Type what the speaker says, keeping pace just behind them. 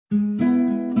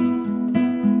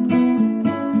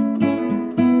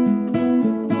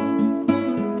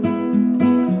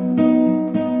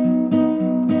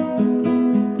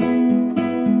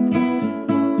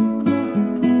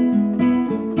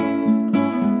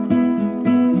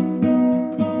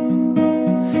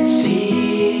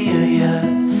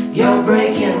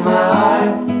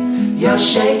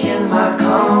shaking my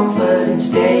confidence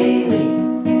daily.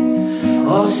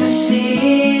 Oh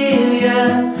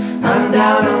Cecilia, I'm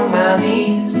down on my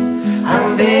knees,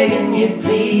 I'm begging you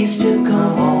please to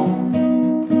come home.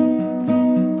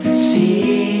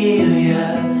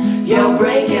 Cecilia, you're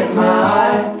breaking my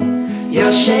heart,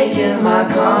 you're shaking my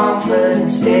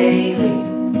confidence daily.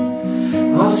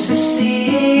 Oh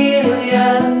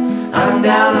Cecilia, I'm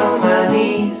down on my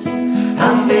knees,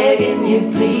 I'm begging you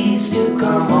please to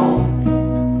come home.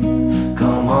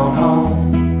 Come on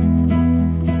home.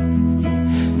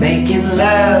 Making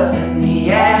love in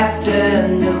the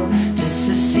afternoon to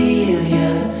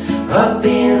Cecilia up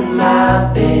in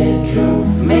my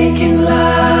bedroom. Making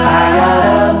love, I got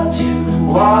up to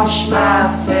wash my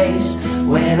face.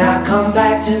 When I come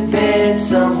back to bed,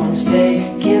 someone's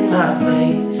taking my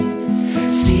place.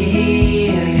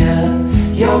 Cecilia,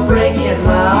 you're breaking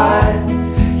my heart,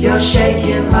 you're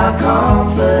shaking my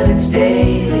confidence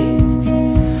daily.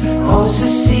 Oh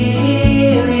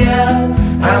Cecilia,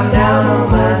 I'm down on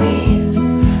my knees,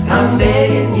 I'm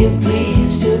begging you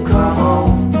please to come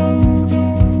home.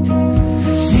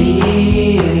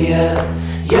 Cecilia,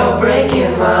 you're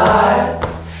breaking my heart,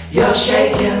 you're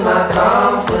shaking my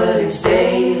confidence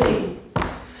daily.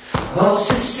 Oh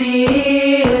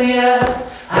Cecilia,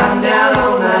 I'm down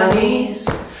on my knees,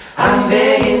 I'm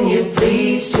begging you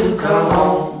please to come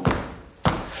home.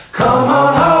 Come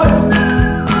on home.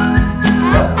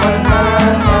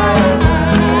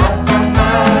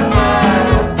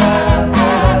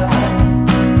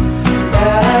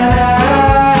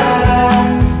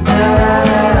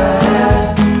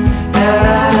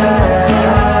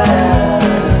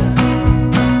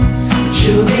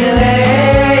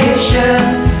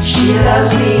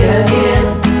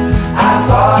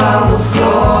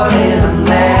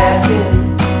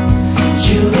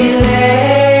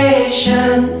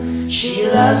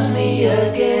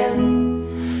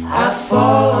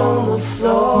 Fall on the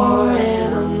floor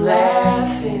and I'm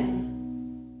laughing.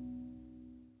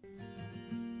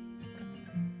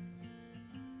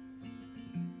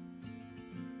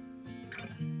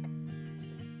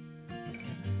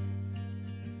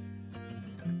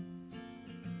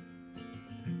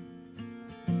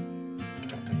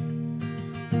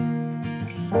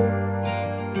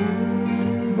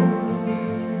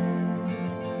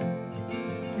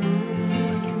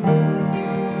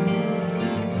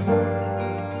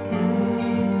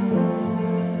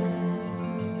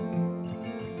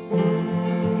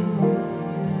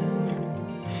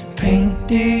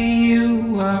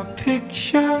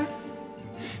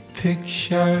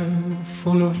 Picture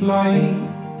full of light,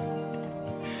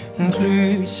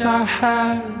 includes our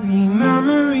happy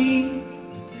memories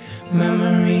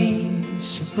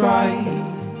so bright.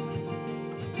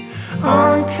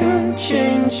 I can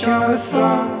change your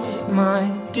thoughts, my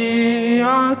dear,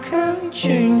 I can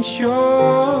change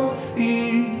your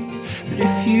fears. But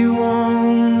if you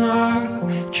want,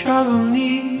 I'll travel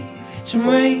near to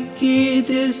make it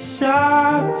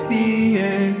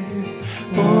disappear.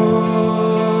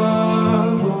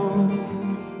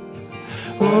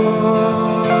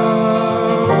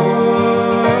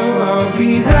 I'll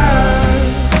be there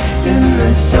in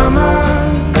the summer,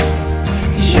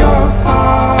 'cause your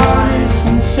heart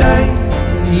isn't safe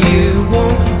and you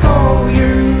won't go,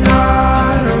 you're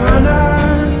not a runner,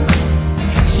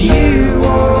 so you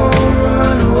won't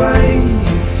run away.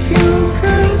 If you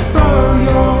can follow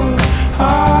your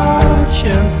heart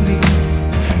gently,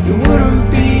 you wouldn't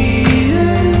be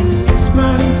this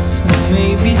mess.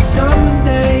 Maybe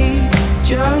someday,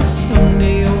 just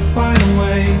someday, you'll find a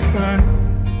way back.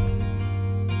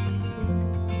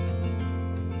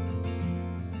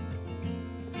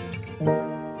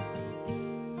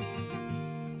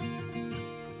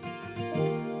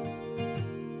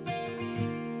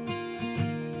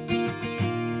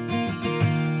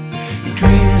 Your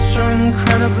dreams are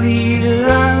incredibly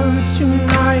loud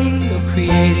tonight, you're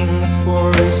creating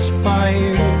forest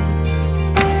fires.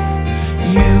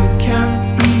 You can't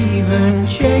even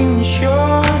change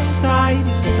your sight,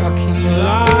 stuck in you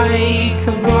like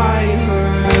a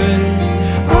virus.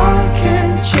 I can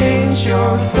change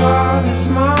your thoughts,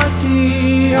 my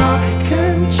dear, I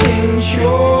can change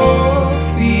your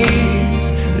fears.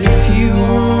 But if you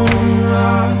want,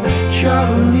 I'll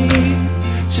travel near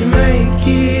to make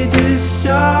it disappear.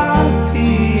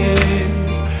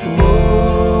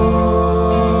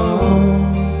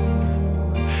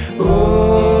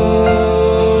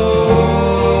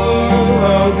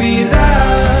 I'll be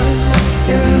there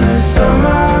in the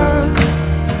summer,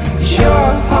 'cause your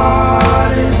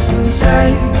heart isn't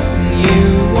safe and you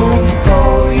won't go,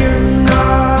 you're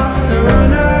not a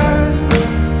runner,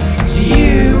 so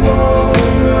you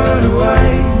won't run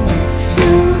away. If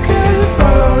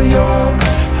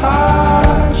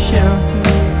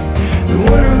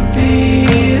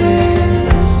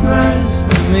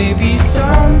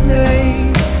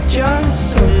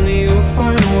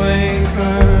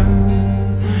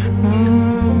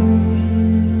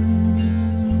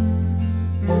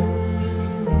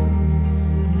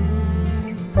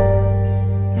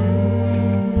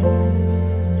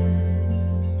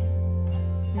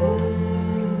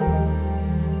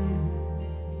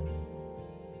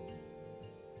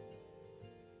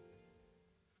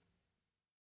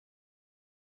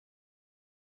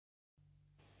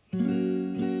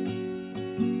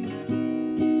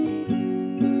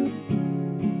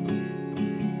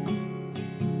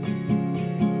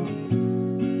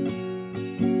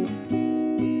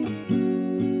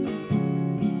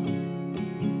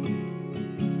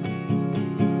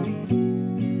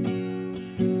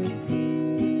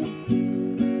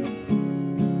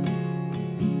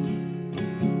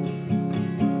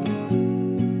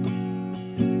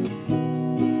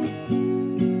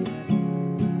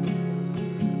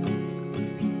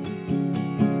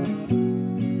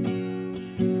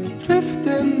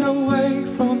away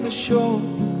from the shore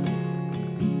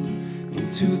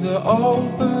into the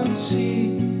open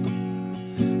sea.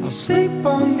 I'll sleep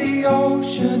on the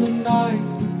ocean at night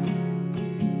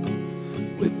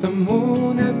with the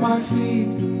moon at my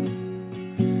feet,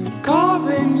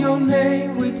 carving your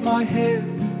name with my hand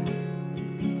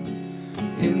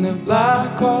in the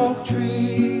black oak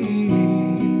tree.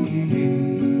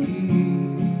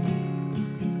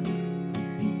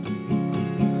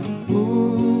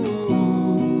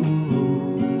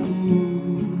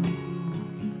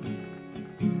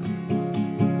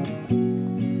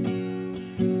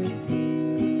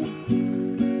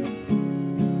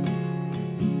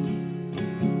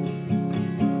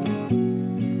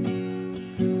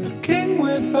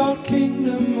 Without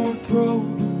kingdom or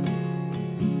throne,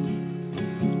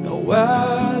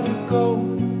 nowhere to go,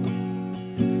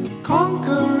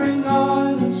 conquering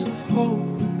islands of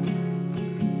hope,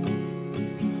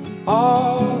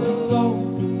 all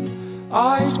alone,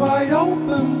 eyes wide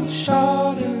open,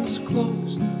 shutters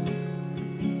closed.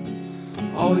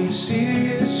 All you see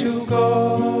is your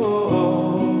ghost.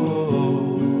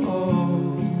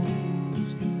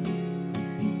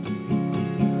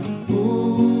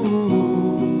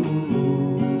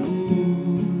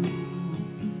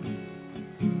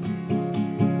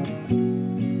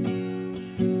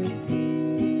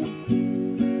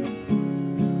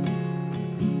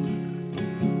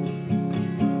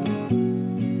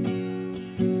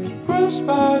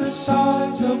 By the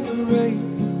sides of the rain,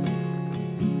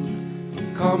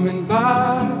 coming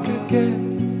back again.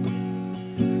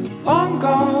 Long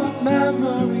gone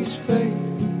memories fade,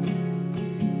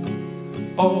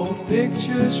 old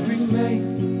pictures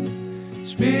remain.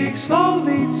 Speak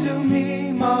slowly to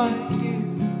me, my dear,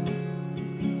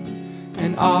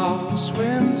 and I'll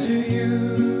swim to you.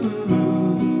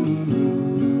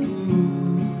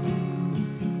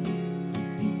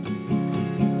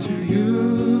 To you.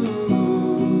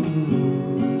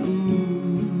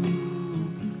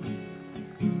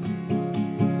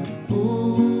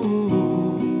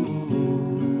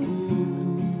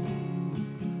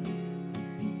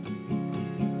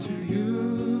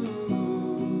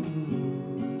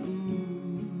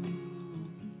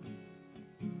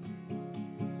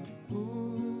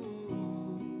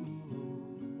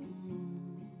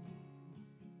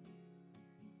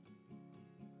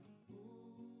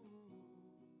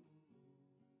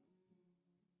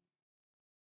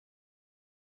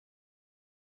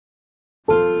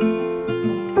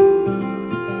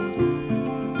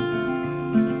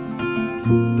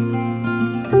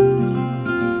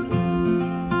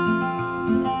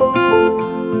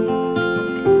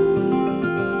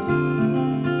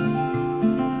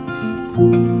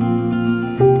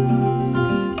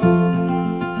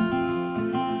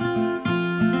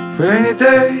 Rainy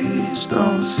days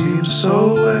don't seem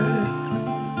so wet,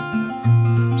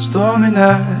 stormy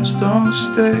nights don't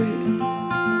stay.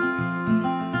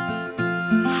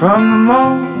 From the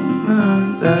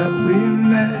moment that we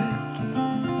met,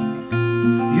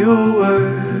 you were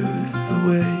worth the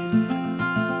wait.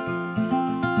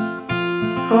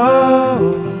 Oh,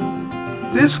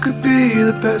 this could be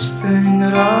the best thing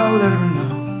that I'll ever know.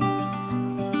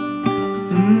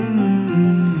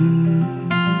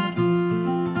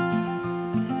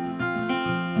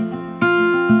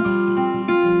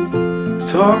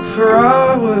 Talk for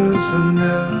hours and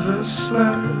never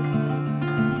slept,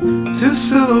 two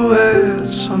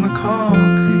silhouettes on the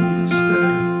concrete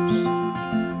steps.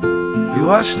 We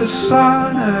watched the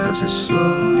sun as it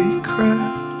slowly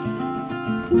crept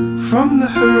from the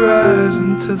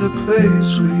horizon to the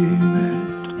place we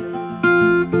met.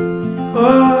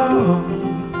 Oh,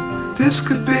 this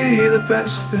could be the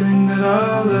best thing that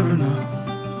I'll ever know.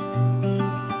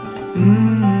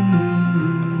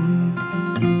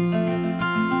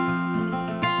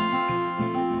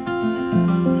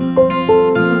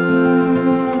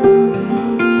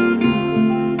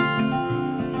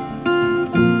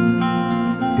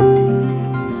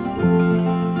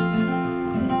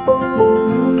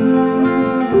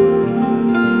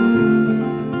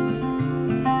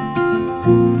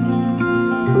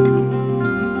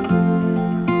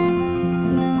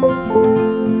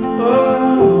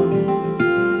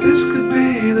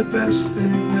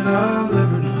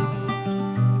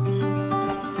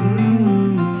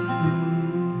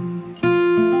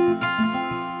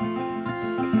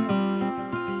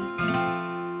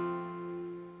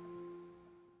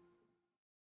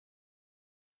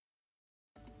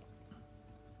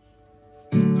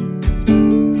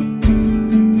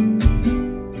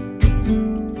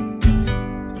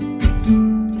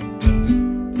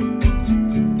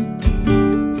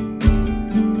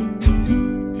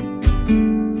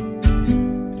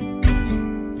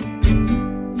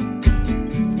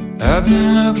 I've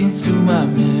been looking through my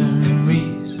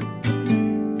memories.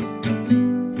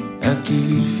 I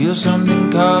could feel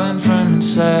something calling from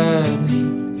inside me.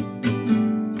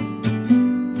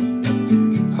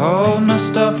 Hold my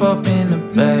stuff up in the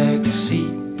back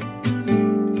seat.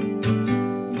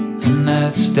 I'm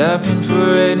not stopping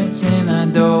for anything I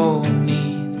don't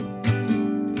need.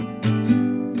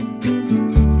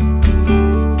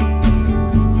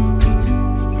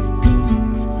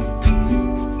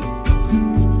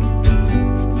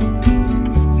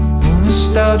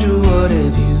 Nostalgia, what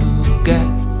have you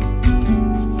got?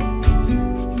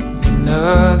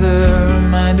 Another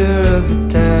reminder of a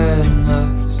time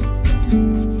lost,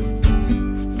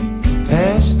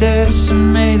 past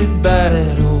decimated by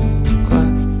that old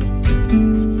clock.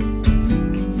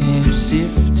 And I'm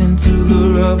sifting through the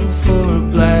rubble for a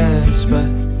blind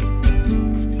spot.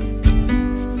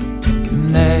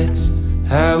 And that's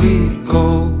how it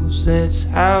goes, that's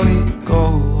how it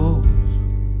goes.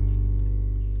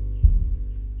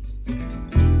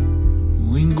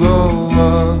 We grow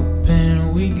up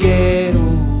and we get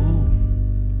old.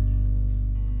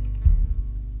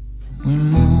 We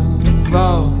move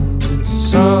on to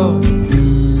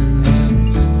something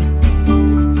else.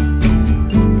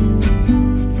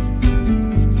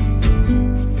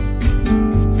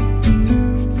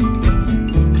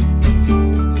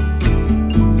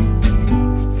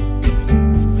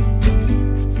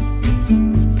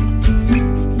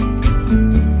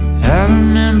 I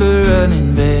remember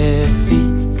running bare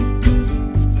feet,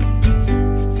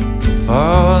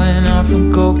 falling off a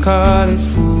go-kart at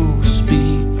full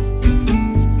speed,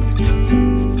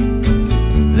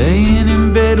 laying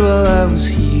in bed while I was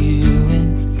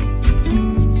healing,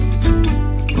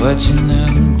 watching the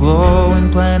glowing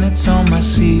planets on my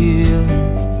ceiling.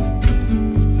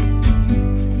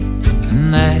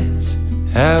 And that's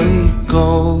how it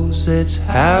goes, that's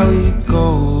how it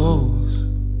goes.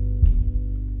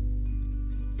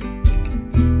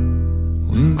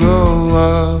 We grow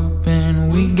up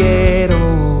and we get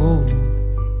old,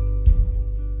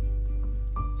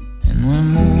 and we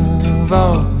move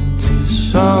on to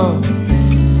something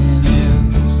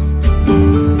else.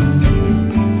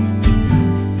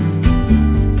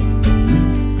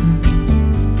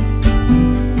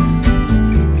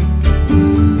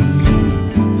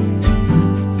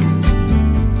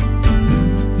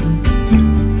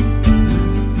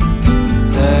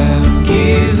 Time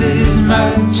gives as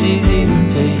much as it can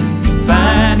take.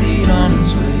 Find it on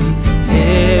its way,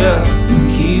 head up and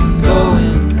keep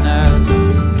going now.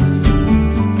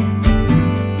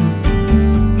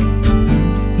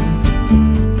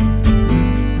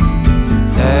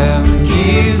 Time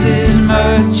gives as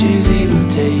much as it'll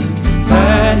take.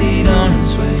 Find it on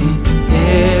its way,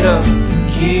 head up and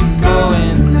keep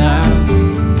going now.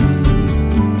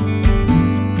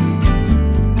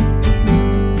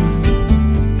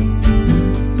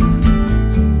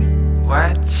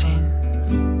 Watching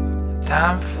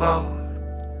time float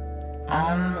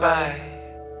on by,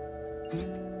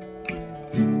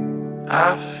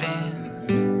 off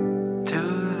into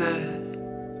the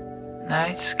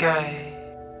night sky.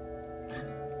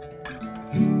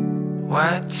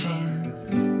 Watching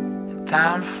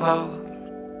time float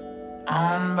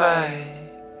on by,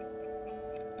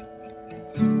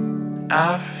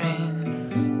 off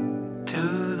into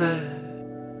the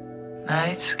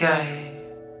night sky.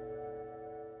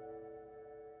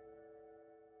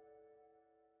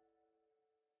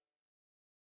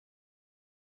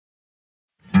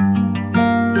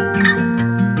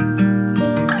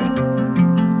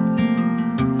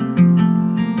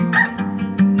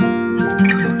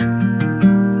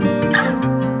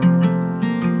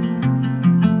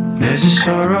 There's a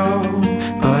sorrow,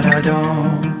 but I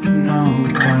don't know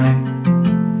why.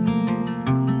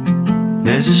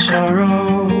 There's a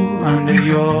sorrow under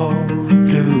your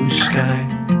blue sky.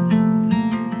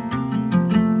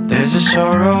 There's a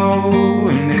sorrow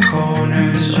in the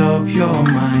corners of your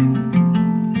mind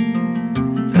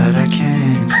that I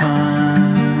can't find.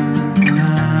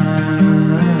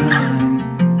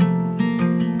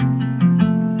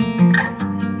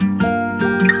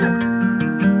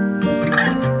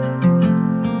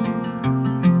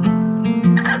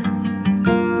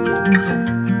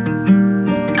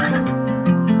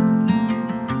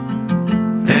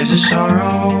 There's a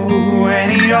sorrow when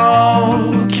it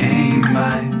all came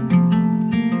by,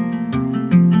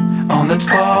 on that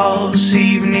false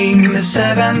evening, the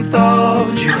 7th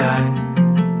of July.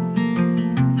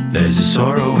 There's a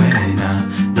sorrow and I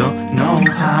don't know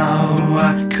how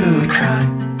I could try.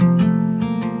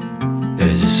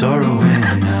 There's a sorrow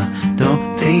and I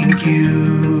don't think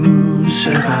you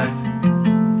survive.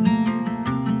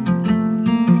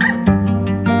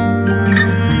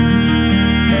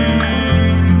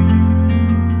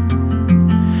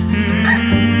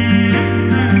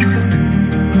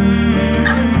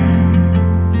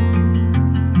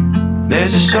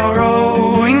 There's a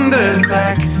sorrow in the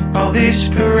back of this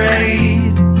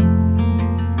parade.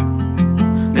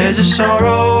 There's a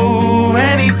sorrow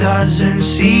and it doesn't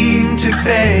seem to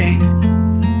fade.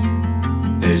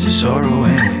 There's a sorrow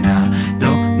and I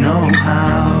don't know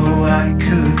how I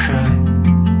could try.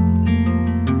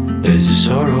 There's a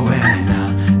sorrow and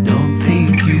I don't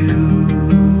think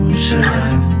you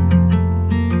survive.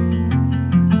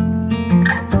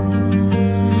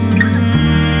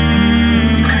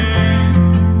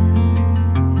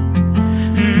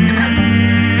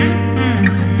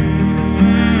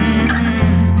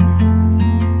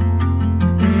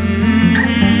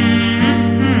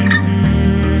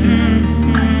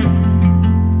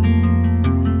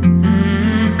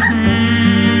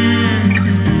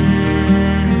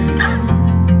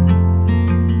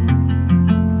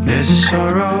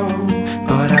 Sorrow,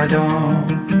 but I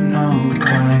don't know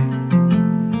why.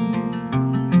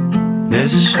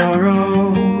 There's a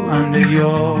sorrow under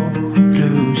your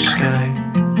blue sky.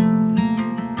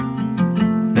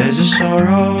 There's a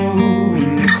sorrow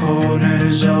in the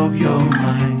corners of your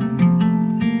mind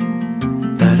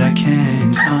that I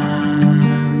can't find.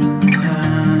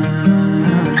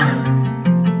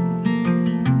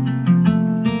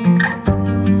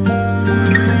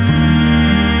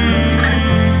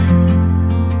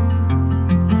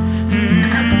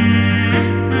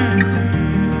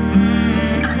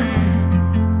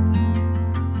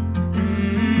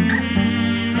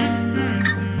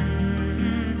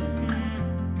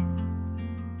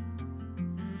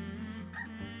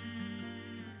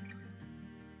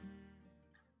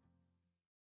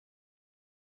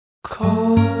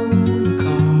 Call the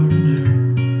coroner.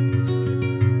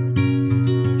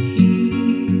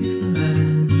 He's the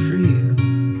man for you.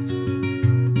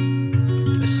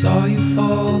 I saw you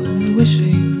fall in the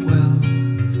wishing well.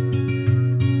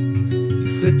 You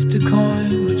flipped a coin,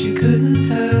 but you couldn't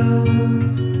tell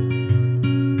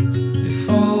if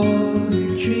all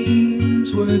your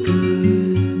dreams were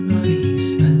good money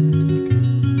spent.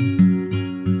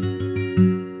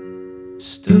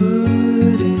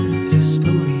 Stood in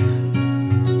disbelief.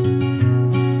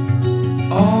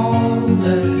 All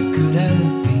that could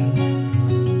have been.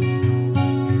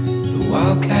 The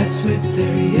wildcats with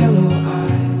their yellow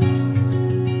eyes.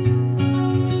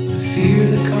 The fear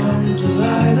that comes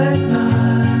alive at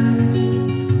night.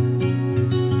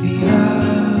 The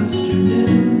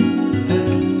afternoon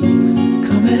has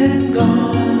come and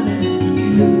gone, and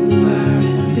you are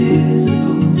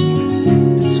invisible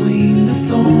between the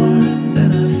thorns,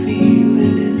 and I feel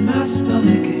it in my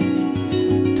stomach. It's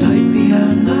tight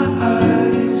behind my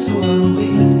eyes, so I'll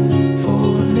wait for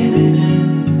a minute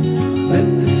and let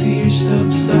the fear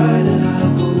subside, and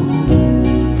I'll go home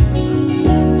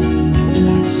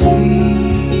and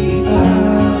sleep.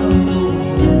 I'll go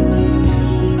home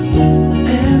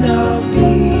and I'll be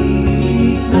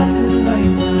nothing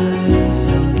like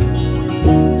myself.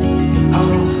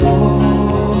 I'll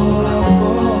fall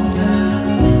down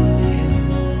again.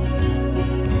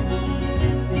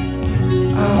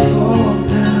 I'll fall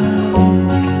down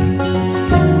again.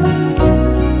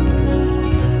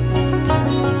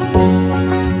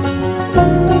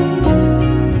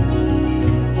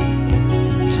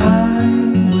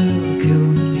 Time will kill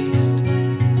the beast.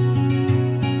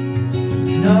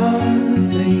 There's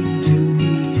nothing to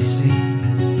be seen.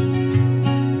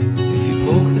 If you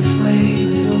poke the flame,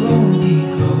 it'll only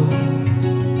grow.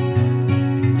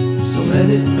 So let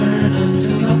it burn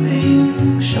until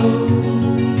nothing shows.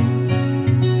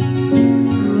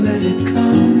 Let it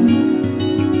come,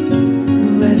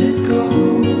 let it go.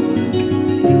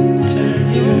 Turn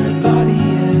your body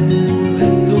and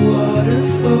let the water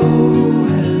flow.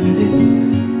 And if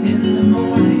in the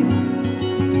morning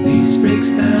the beast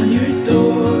breaks down your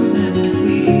door, then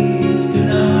please do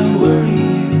not worry.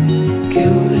 You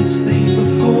kill this thing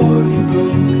before you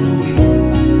broke the wheel.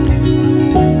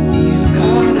 You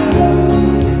got out,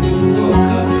 you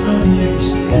woke up from your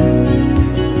sleep.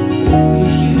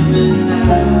 You're human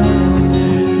now,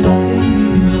 there's nothing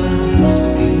you must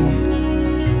feel.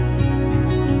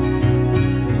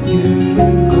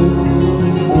 You're golden.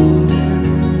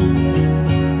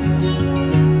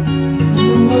 The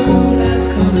world has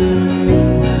color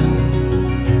now.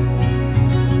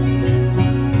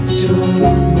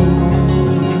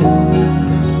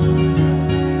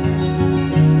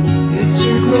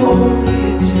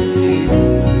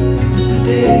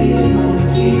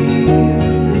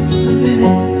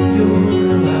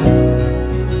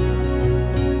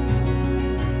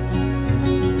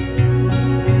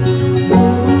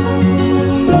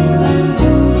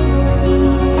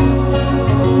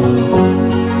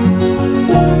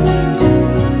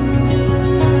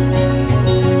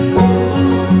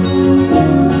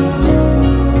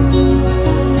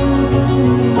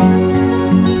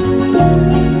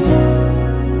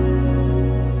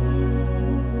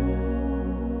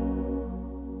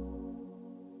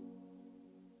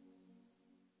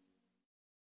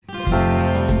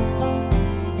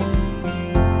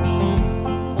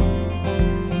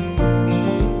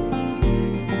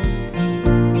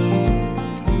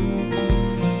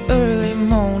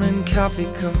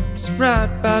 coffee cups. Right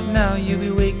about now you'll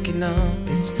be waking up.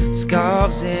 It's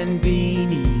scarves and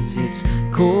beanies. It's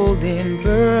cold in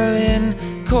Berlin.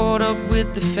 Caught up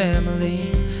with the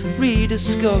family,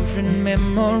 rediscovering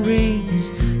memories.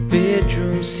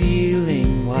 Bedroom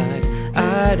ceiling,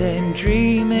 wide-eyed and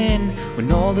dreaming,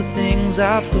 when all the things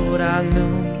I thought I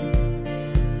knew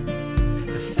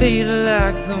faded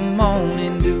like the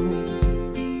morning dew,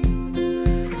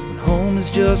 when home is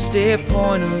just a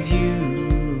point of view.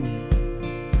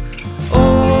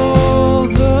 All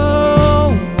the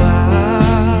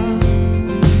while,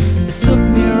 it took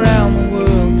me around the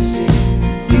world to see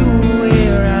you were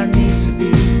where I need to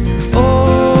be.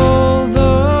 All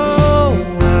the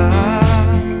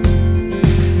while,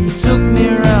 it took me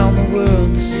around the world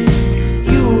to see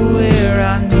you were where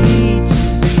I need to be.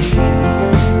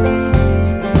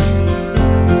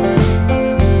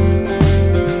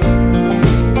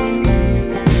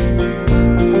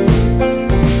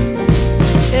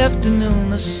 Afternoon,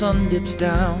 the sun dips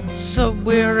down,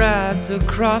 subway rides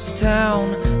across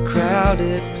town,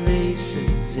 crowded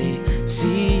places, a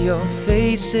sea of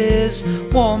faces,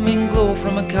 warming glow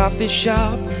from a coffee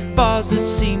shop, bars that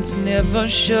seem to never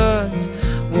shut.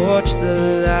 Watch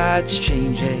the lights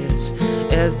change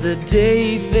as the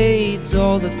day fades.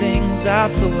 All the things I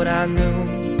thought I knew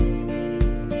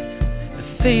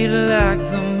faded like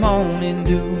the morning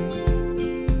dew.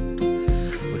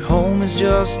 Home is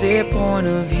just a point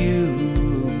of view.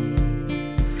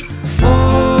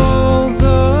 All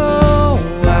the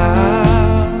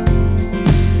while,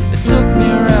 it took me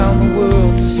around the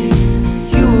world to see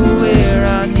you were where I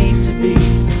need to be.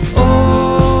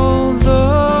 All the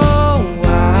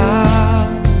while,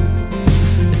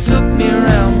 it took me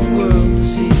around the world to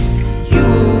see you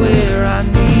were where I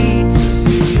need to be.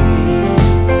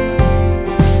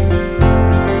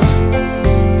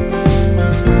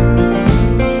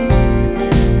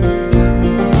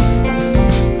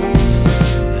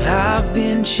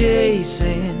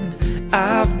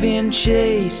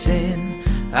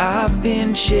 I've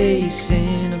been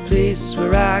chasing a place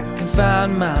where I can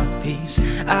find my peace.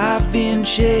 I've been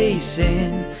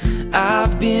chasing a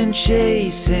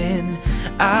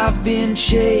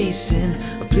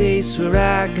place where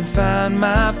I can find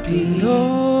my peace.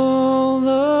 All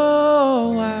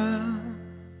the while,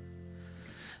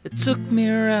 it took me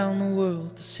around the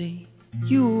world to see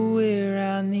you were where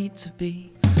I need to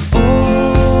be.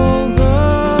 All the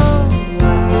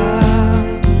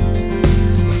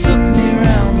took me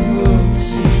around the world to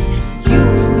see you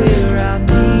were where I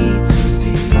need to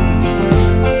be.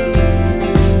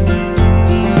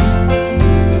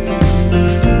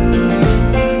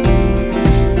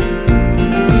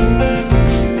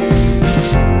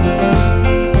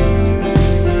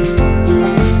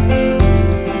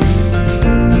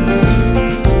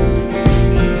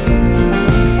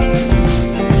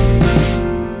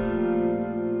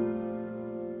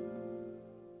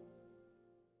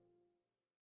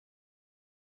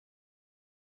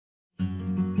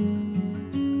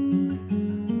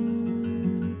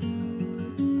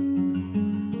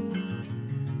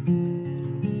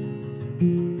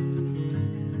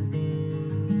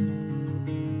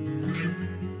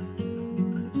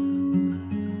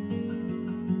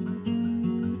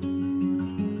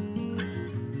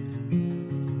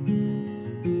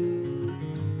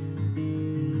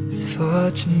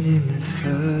 Fortune in the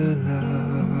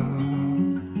furlough,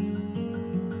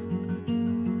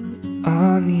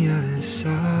 on the other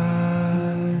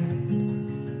side,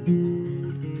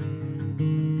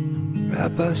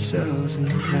 wrap ourselves in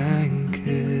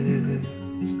blankets,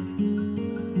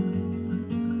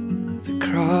 the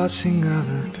crossing of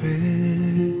a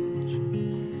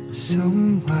bridge, so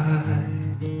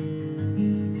wide,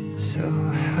 so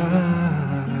high.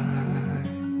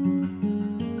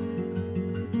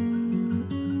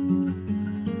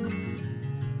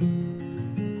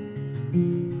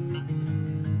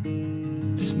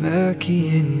 Murky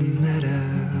in the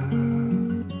meadow,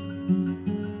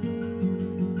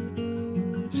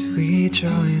 sweet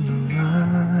drawing the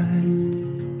lines,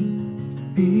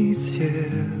 beneath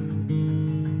you,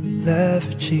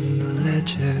 leveraging the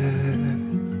ledger,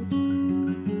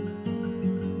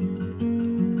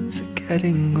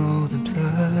 forgetting all the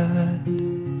blood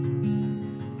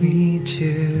we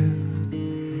chew,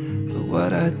 but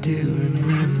what I do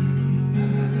remember.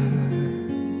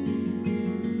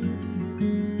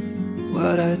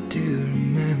 What I do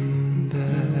remember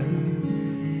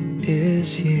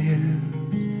is you.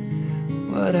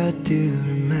 What I do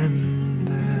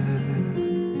remember.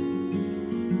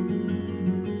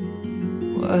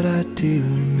 What I do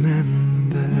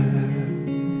remember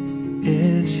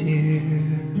is you.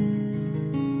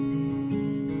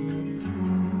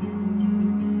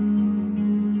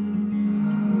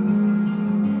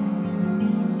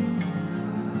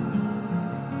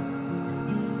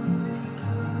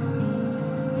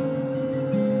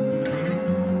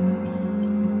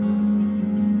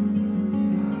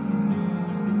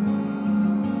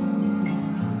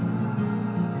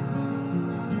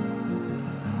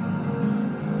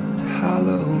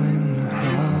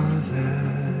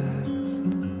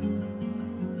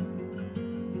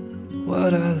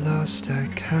 lost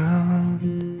account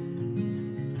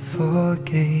for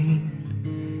gain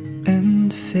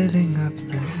and filling up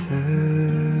the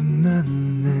firmament.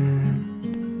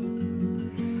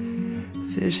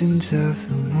 Visions of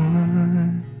the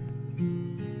one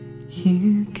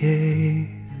you gave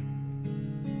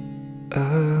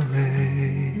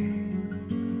away.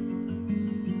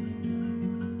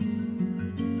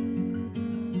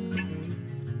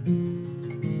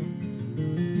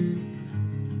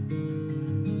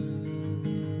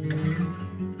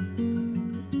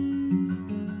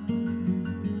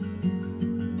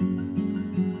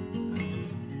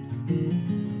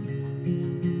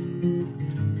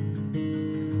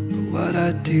 What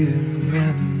I do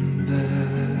remember,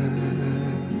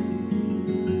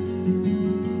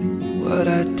 what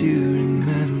I do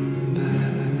remember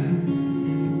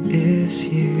is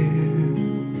you.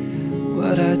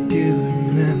 What I do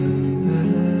remember,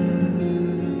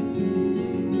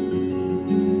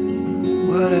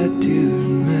 what I do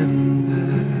remember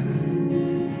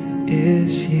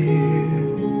is you.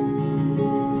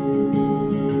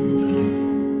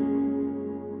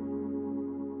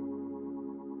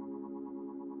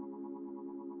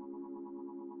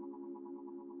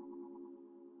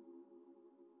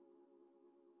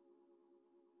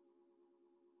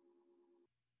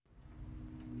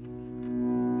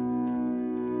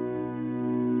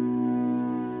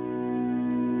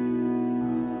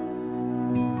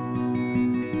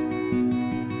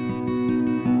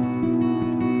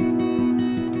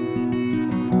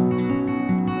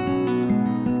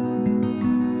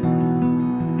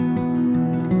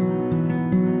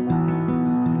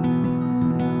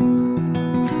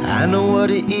 I know what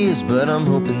it is, but I'm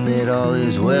hoping that all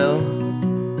is well.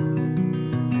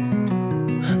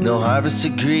 No harvest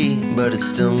degree, but it's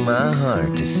still my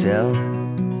heart to sell.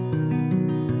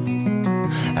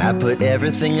 I put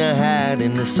everything I had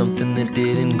into something that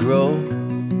didn't grow.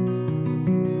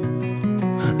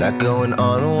 Like going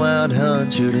on a wild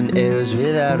hunt, shooting arrows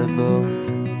without a bow.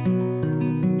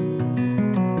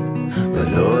 But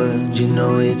Lord, you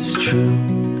know it's true,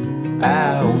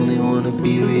 I only wanna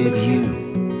be with you.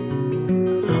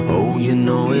 Oh, you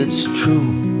know it's true,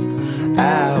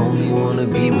 I only wanna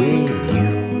be with you.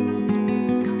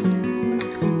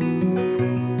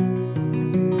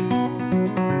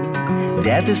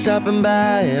 Death is stopping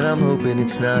by and I'm hoping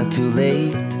it's not too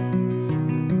late.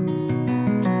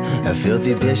 A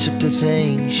filthy bishop to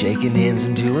thank, shaking hands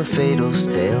into a fatal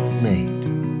stalemate.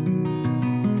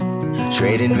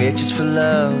 Trading riches for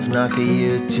love, knock a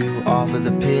year or two off of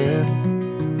the pen.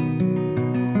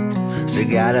 Still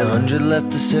got 100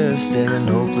 left to serve, staring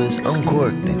hopeless,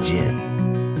 uncork the gin.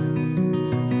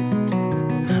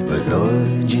 But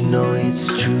Lord, you know it's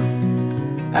true,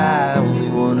 I only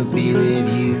wanna be with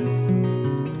you.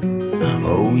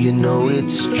 Oh, you know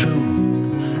it's true,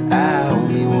 I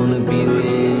only wanna be with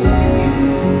you.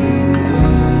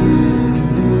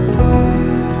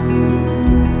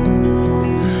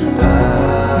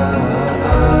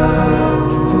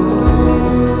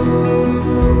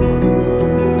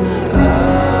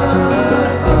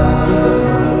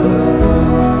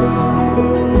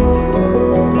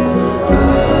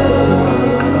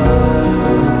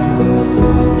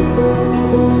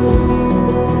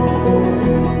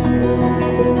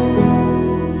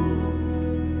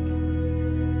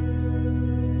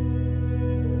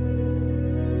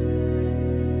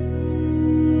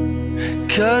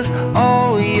 Cause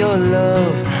all your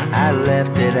love, I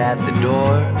left it at the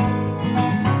door.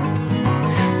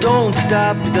 Don't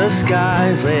stop the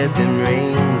skies, let them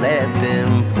rain, let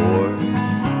them pour.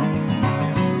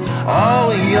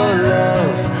 All your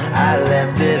love, I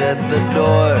left it at the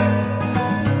door.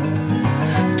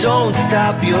 Don't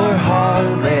stop your heart,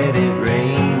 let it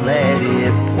rain, let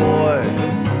it pour.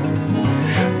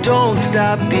 Don't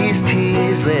stop these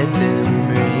tears, let them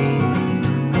rain.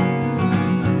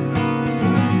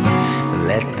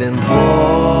 Let them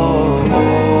pour,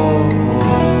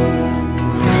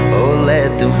 oh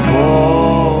let them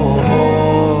pour,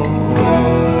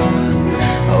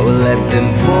 oh let them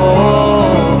pour,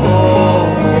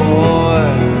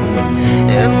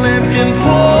 and let them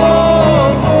pour.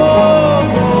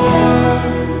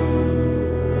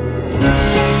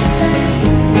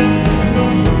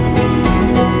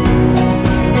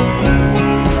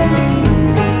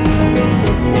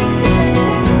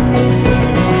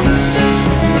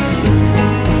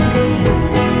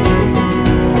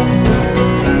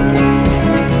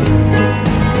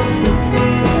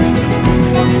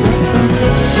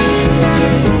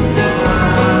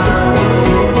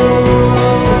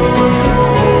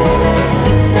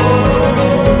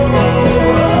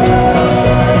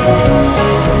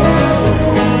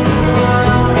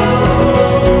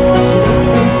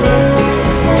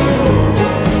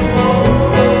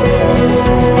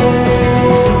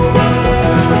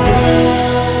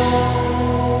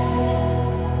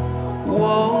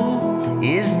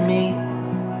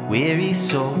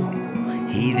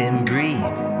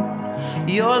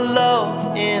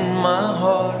 love in my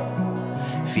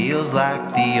heart feels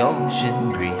like the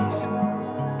ocean breeze.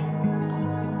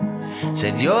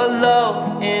 Said your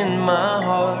love in my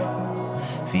heart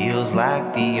feels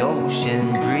like the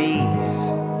ocean breeze.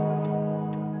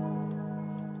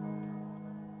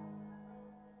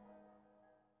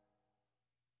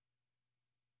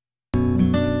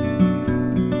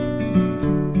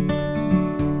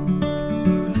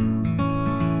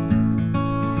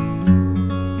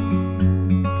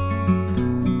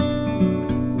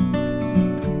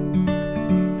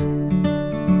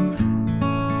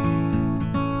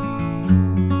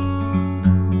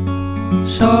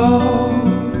 So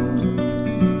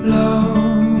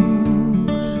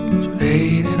love's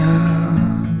fading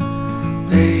out,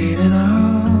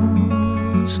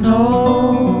 it's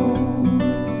no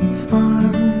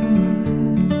fun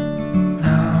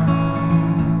now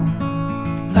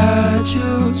that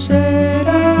you said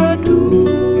I do.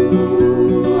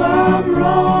 I'm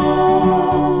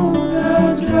wrong,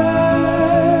 that's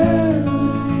right.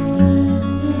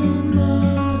 In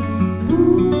my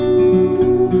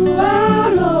ooh, I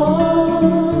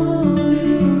love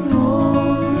you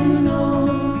on and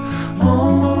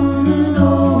on and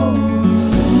on.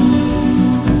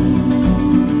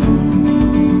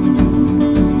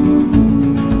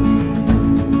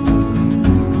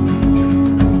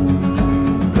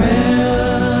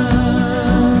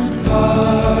 Ran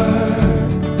far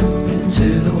into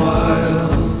the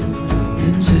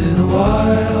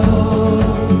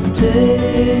wild,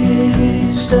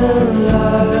 taste of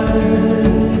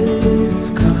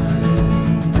life kind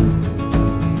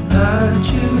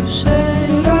that you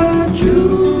said I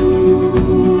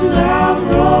drew. I'm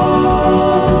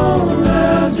wrong,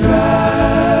 that's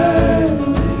right.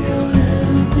 With your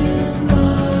hand in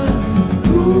mine,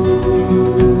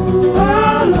 ooh, I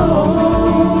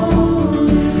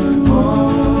love you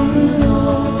on and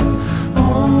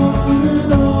on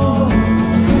and on.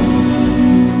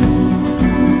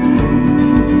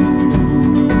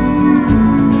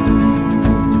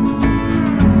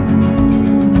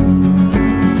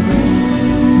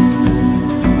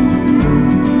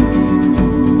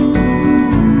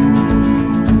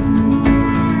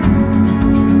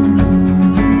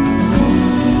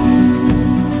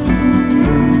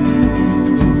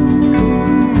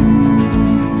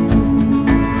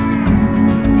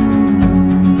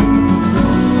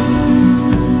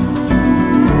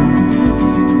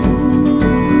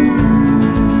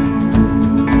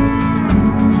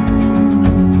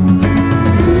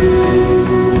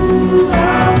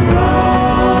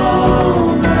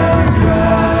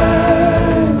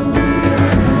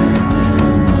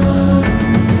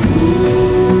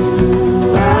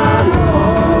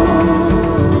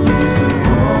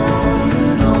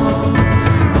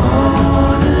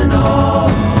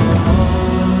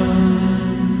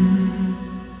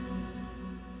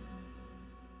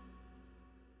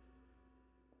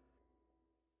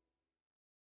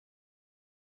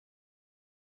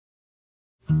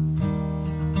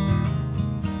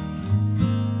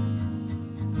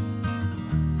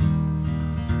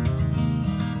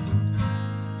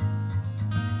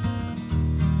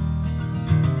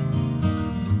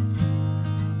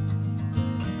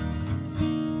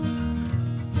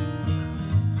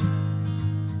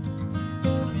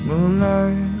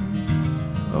 Moonlight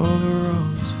over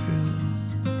Rosefield,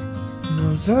 and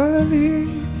those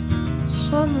early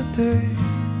summer days,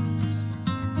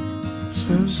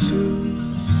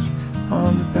 swimsuits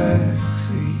on the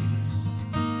backseat,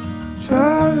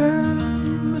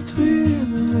 driving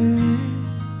between the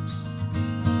lanes,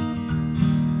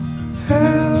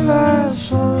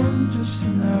 headlights on just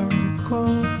an hour ago,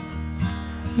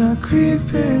 now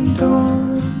creeping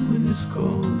dawn with its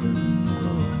golden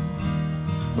glow.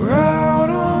 We're out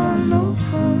on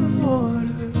open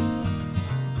water,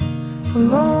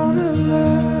 alone at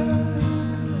last.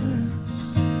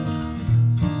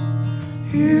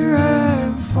 Here I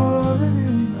am falling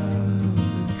in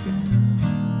love again,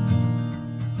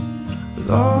 with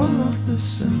all of the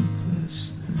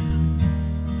simplest things.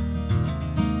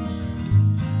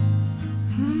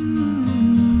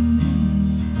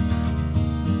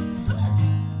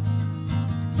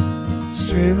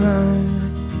 Straight line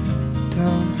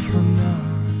down from now,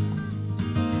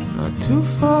 not too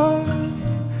far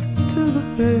to the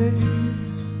bay.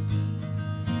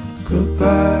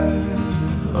 Goodbye,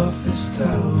 office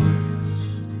towers.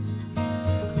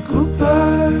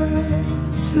 Goodbye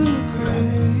to the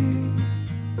gray.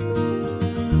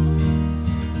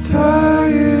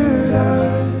 Tired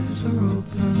eyes are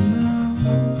open now.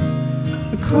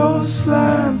 The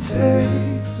coastline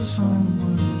takes us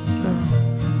homeward bound.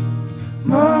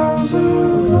 Miles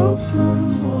of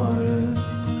open water,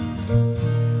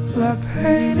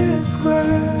 painted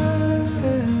glass.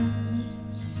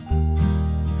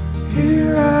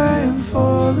 Here I am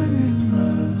falling in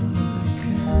love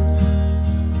again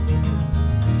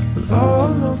with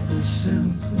all of the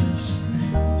simplest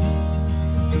things.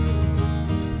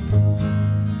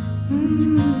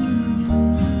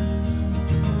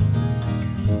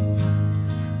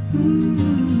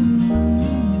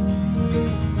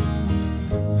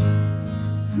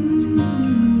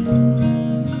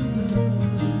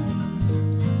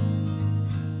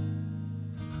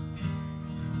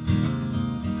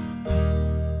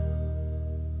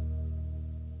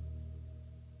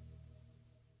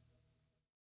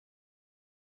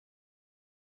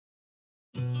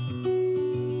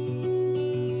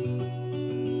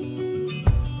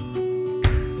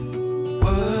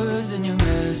 Words in your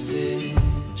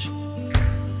message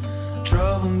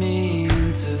trouble me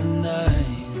into the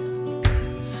night.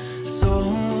 So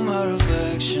my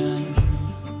reflection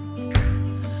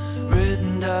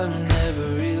written down in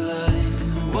every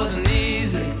line. Wasn't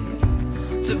easy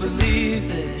to believe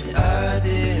that I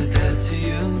did that to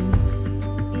you.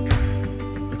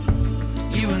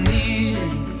 You were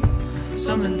needing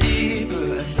something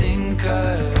deeper, I think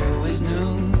I always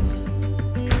knew.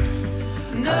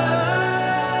 And I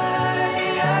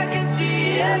can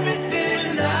see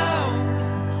everything now.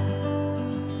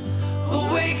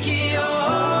 Awake in your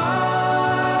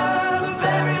heart, but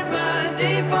buried my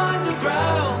deep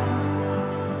underground.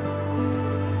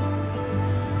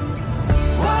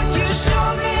 What you show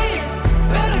me is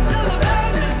better till I've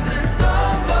ever than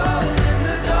stumbled in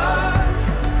the dark.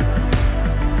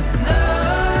 And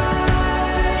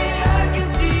I can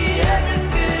see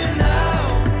everything now.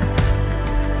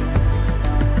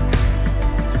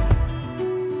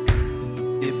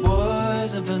 It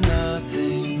wasn't for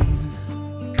nothing.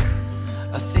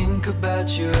 I think about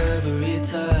you every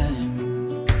time.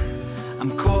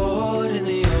 I'm caught in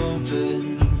the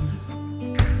open,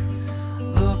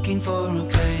 looking for a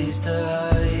place to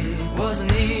hide.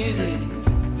 Wasn't easy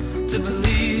to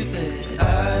believe that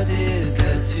I did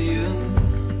that to you.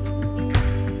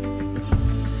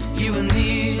 You were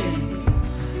needing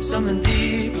something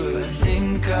deeper, I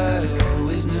think I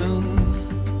always knew.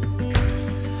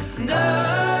 And I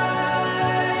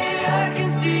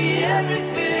can see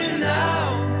everything now.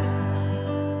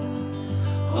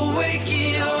 Awake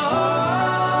in your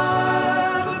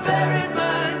heart, but buried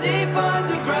my deep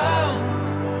underground.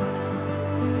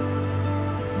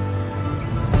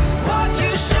 What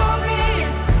you show me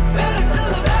is better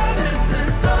till I've ever than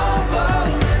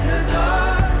stumbled in the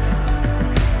dark.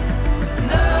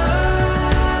 And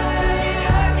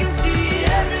I can see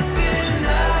everything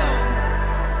now.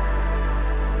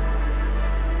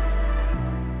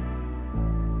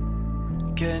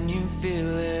 Can you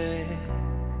feel it?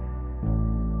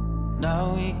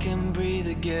 Now we can breathe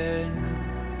again.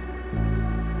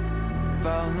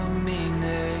 Found the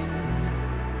meaning.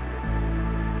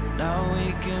 Now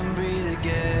we can breathe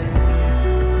again.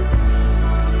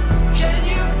 Can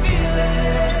you feel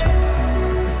it?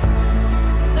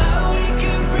 Now we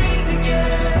can breathe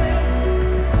again.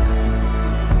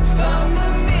 Found the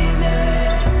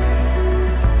meaning.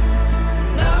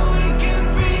 Now we can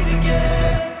breathe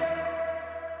again.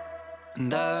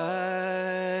 And I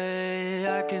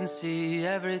can see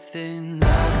everything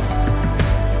now.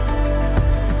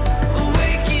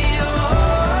 Awake in your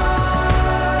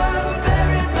heart, but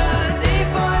buried my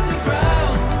deep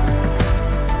underground.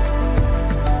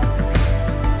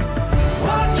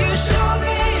 What you show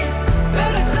me is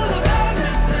better till I've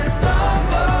ever than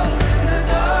stumbled in the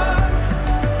dark.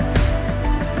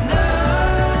 And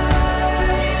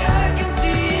I can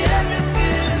see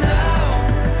everything now.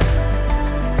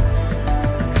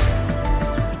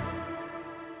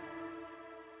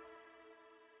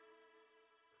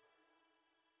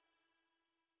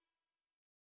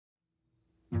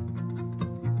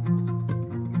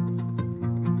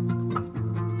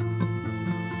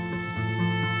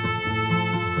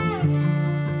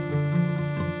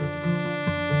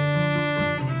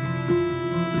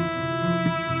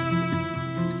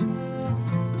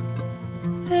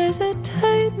 There's a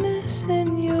tightness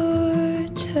in your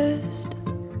chest.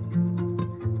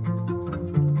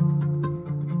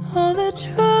 All the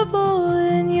trouble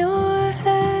in your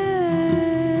head.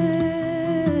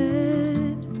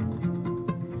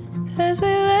 As we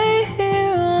lay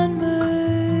here on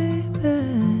my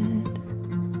bed,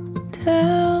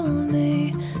 tell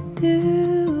me,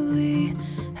 do we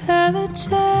have a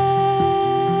chance?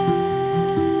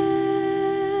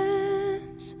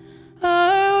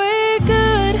 Are we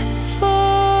good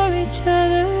for each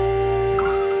other?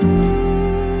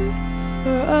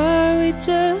 Or are we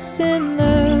just in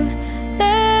love?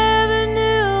 Never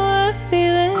knew what feeling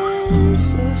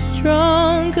so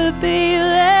strong could be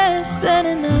less than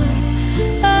enough.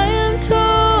 I am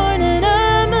torn and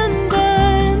I'm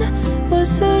undone. Was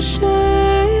so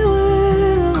sure you were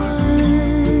the one.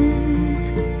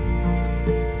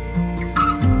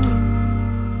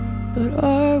 But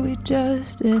are we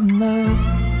just in love?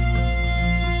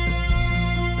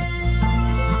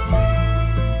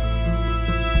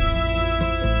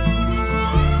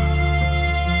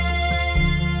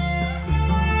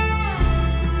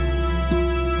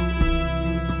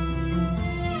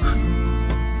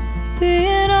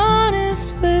 Being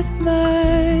honest with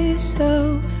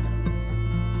myself.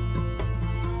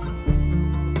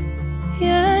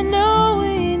 Yeah, I know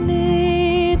we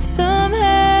need some help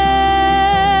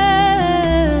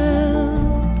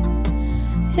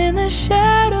in the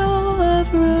shadow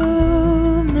of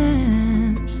romance.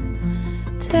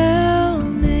 Tell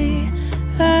me,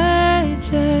 I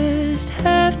just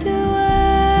have to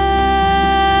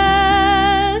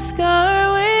ask,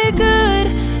 are we good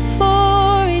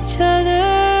for each other,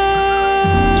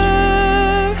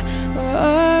 or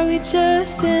are we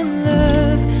just in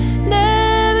love?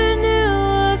 Never knew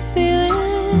a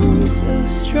feeling so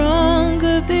strong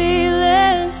could be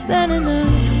less than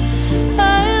enough.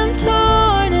 I am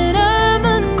torn and I'm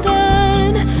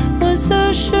undone. Was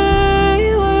so sure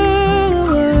you were the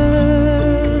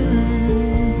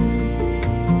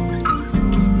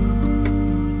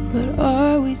one. But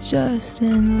are we just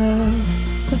in love?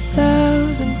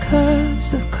 1,000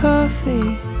 cups of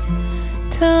coffee.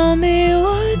 Tell me,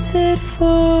 what's it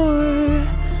for?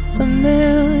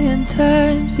 1,000,000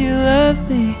 times you love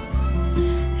me.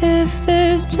 If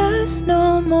there's just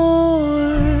no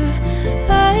more,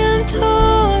 I am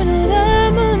torn and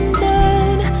I'm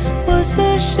undone. Was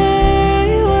so sure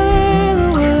you were the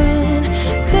one.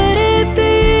 Could it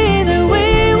be that we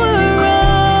were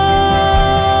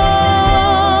wrong?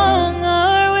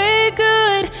 Are we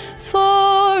good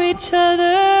for each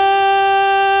other,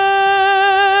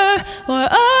 or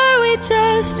are we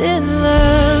just in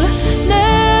love?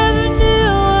 Never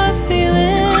knew a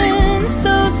feeling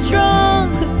so strong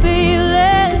could be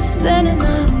less than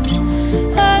enough.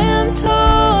 I am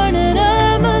torn and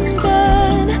I'm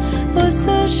undone. Was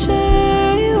so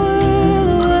sure you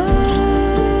were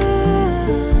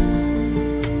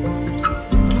the one.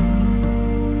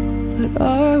 But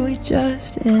are we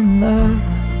just in love?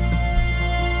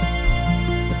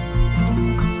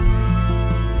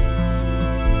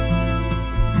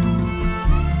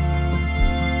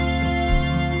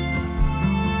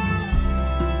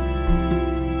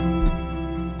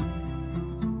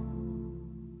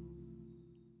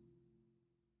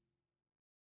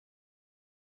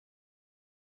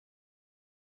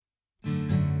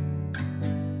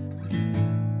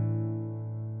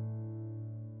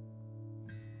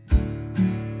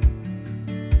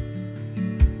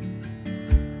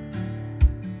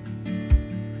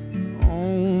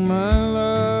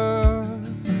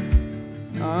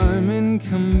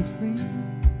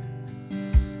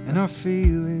 And I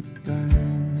feel it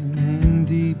burning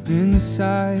deep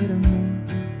inside of me.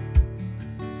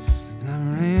 And I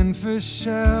ran for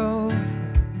shelter,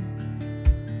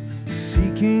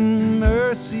 seeking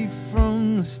mercy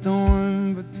from the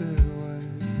storm, but there was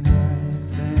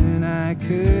nothing I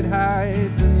could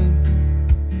hide beneath.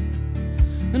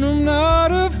 And I'm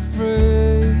not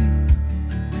afraid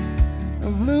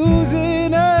of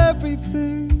losing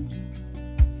everything.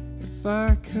 If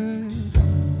I could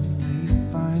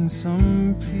find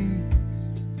some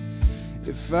peace,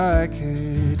 if I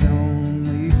could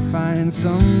only find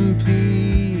some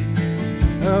peace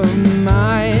of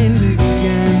mind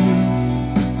again.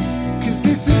 'Cause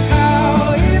this is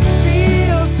how it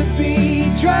feels to be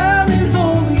drowned in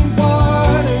holy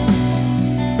water.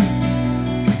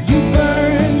 You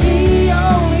burn the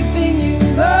only thing you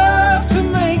love to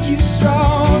make you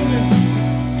stronger.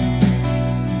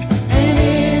 And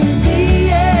in the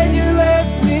end you're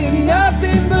left with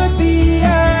nothing but the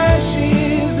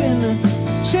ashes and the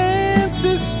chance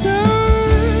to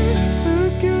start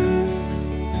again.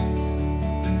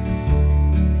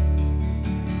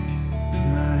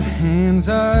 My hands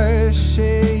are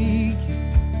shaking,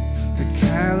 they're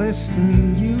calloused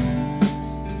and used,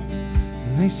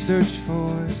 and they search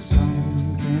for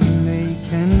something they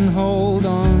can hold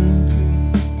on to.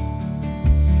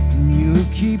 And you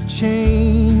keep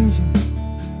changing,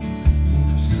 and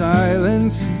your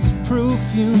silence is proof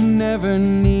you never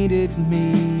needed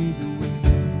me the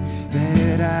way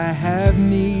that I have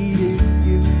needed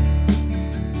you.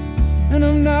 And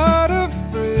I'm not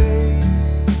afraid,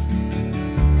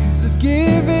 'cause I've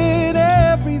given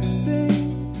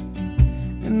everything,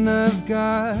 and I've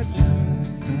got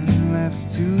nothing left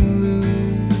to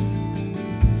lose.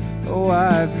 Oh,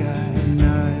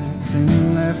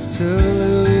 to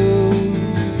lose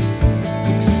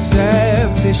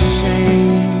except this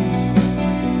shame.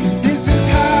 'Cause this is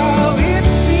how it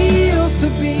feels to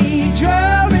be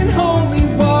drowned in holy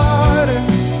water.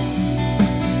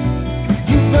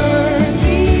 You burn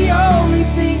the only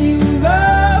thing you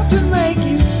love to make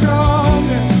you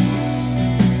stronger,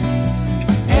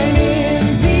 and in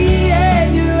the end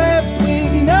you're left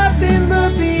with nothing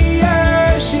but the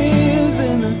ashes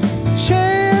and a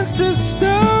chance to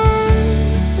start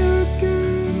again.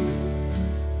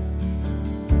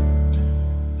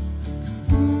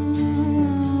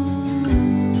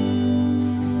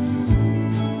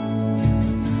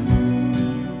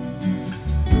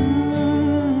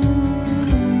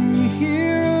 You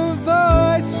hear a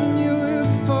voice when you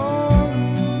have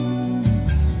fallen,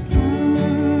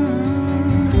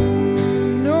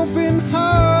 an open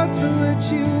heart to let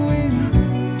you in.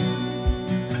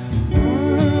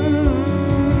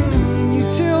 And you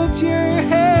tilt your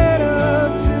head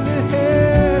up to the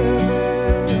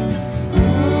heavens.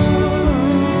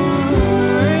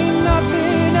 There ain't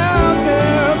nothing out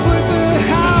there but the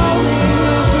howling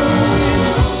of the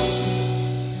wind.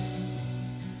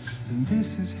 And this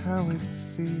is how it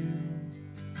feels.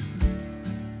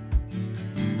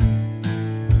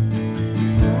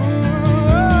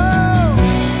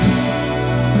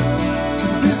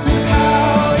 Cause this is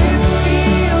how it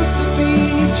feels to be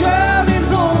drowned in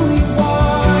holy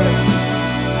water.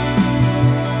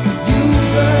 You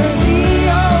burn the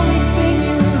only thing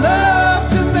you love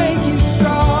to make you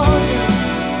stronger,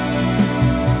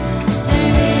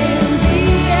 and in the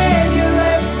end you're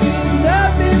left with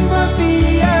nothing but the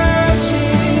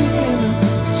ashes and a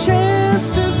chance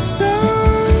to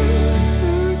start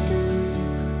again.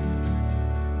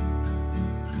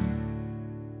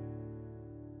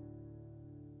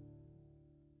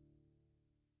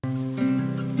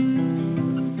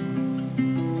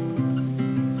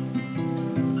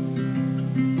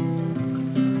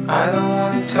 I don't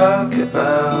wanna talk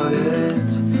about it,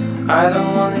 I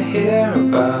don't wanna hear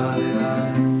about it. I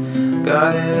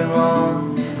got it wrong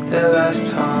the last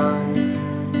time.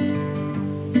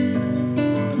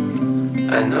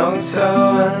 I know it's so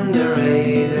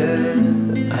underrated,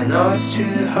 I know it's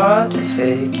too hard to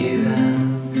fake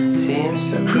even. Seems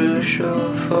so crucial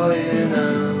for you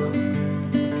now,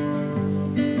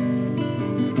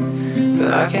 but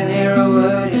I can hear a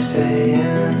word you're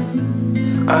saying.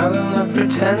 I will not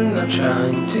pretend I'm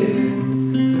trying to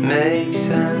make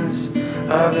sense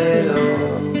of it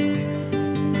all.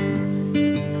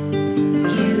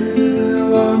 You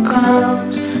walk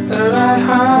out, but I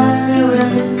highly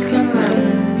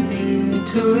recommend you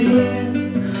to leave.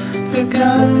 The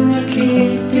gun you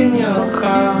keep in your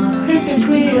car, is it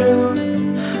real?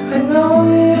 I know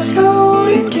you're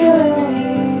slowly killing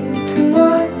me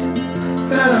tonight,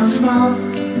 but I'll smoke.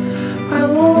 I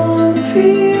wanna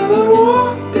feel the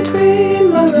warmth between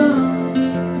my lungs,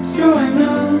 so I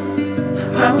know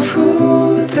I'm a fool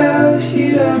that tells you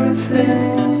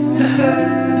everything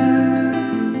ahead.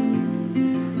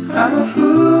 I'm a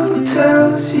fool who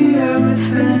tells you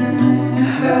everything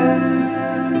ahead.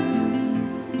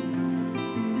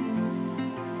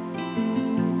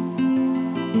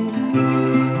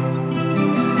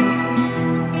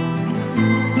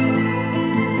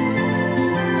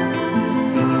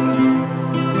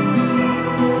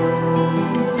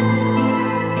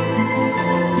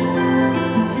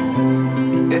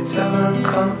 It's so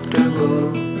uncomfortable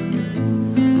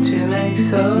to make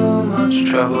so much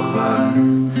trouble. I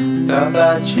felt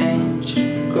that change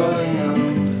growing up.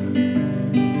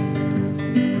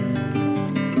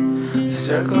 The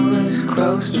circle is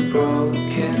close to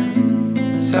broken.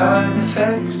 Side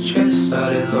effects just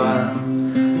started while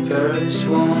first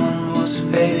one was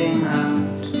fading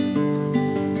out.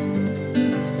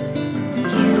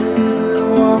 You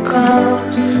walk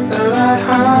out, but I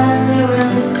highly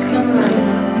recommend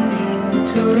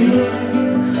to leave.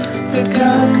 The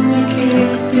gun you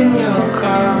keep in your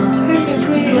car, is it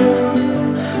real?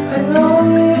 I know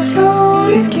you're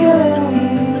slowly killing me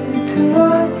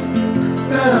tonight,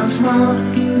 but I'll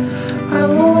smoke. I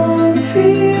wanna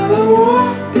feel the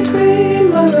warmth between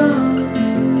my lungs,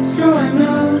 so I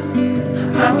know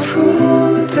I'm a fool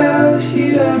that tells you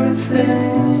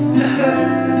everything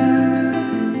ahead.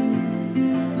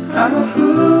 I'm a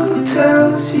fool who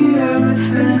tells you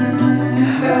everything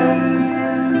ahead.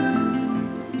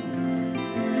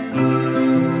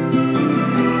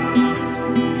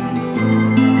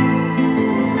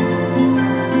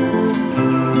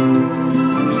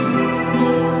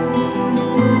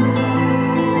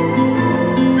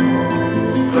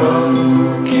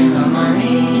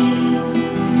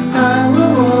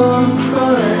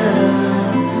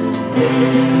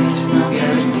 There's no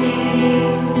guarantee.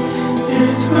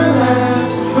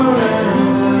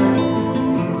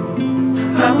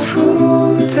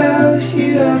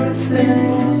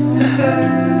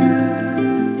 head.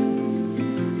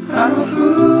 I'm a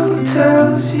fool who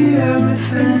tells you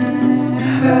everything in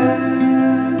your head.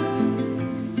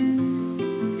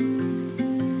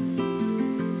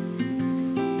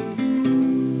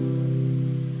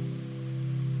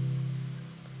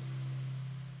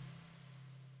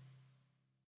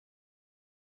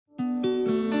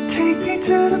 Take me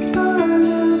to the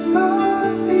bottom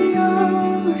of the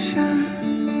ocean.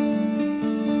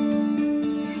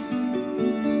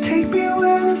 Take me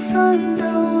where the sun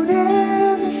don't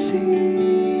ever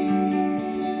see.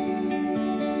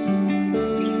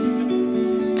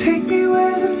 Take me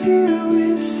where the view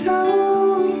is so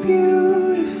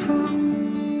beautiful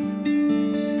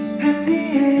and the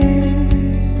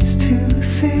air's too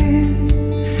thin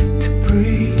to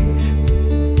breathe.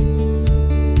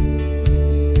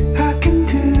 I can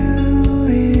do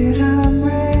it, I'm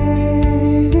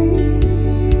ready.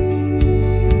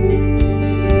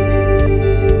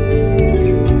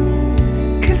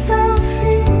 'Cause I'm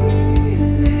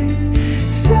feeling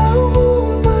so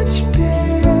much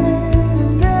better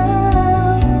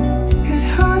now. It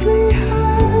hardly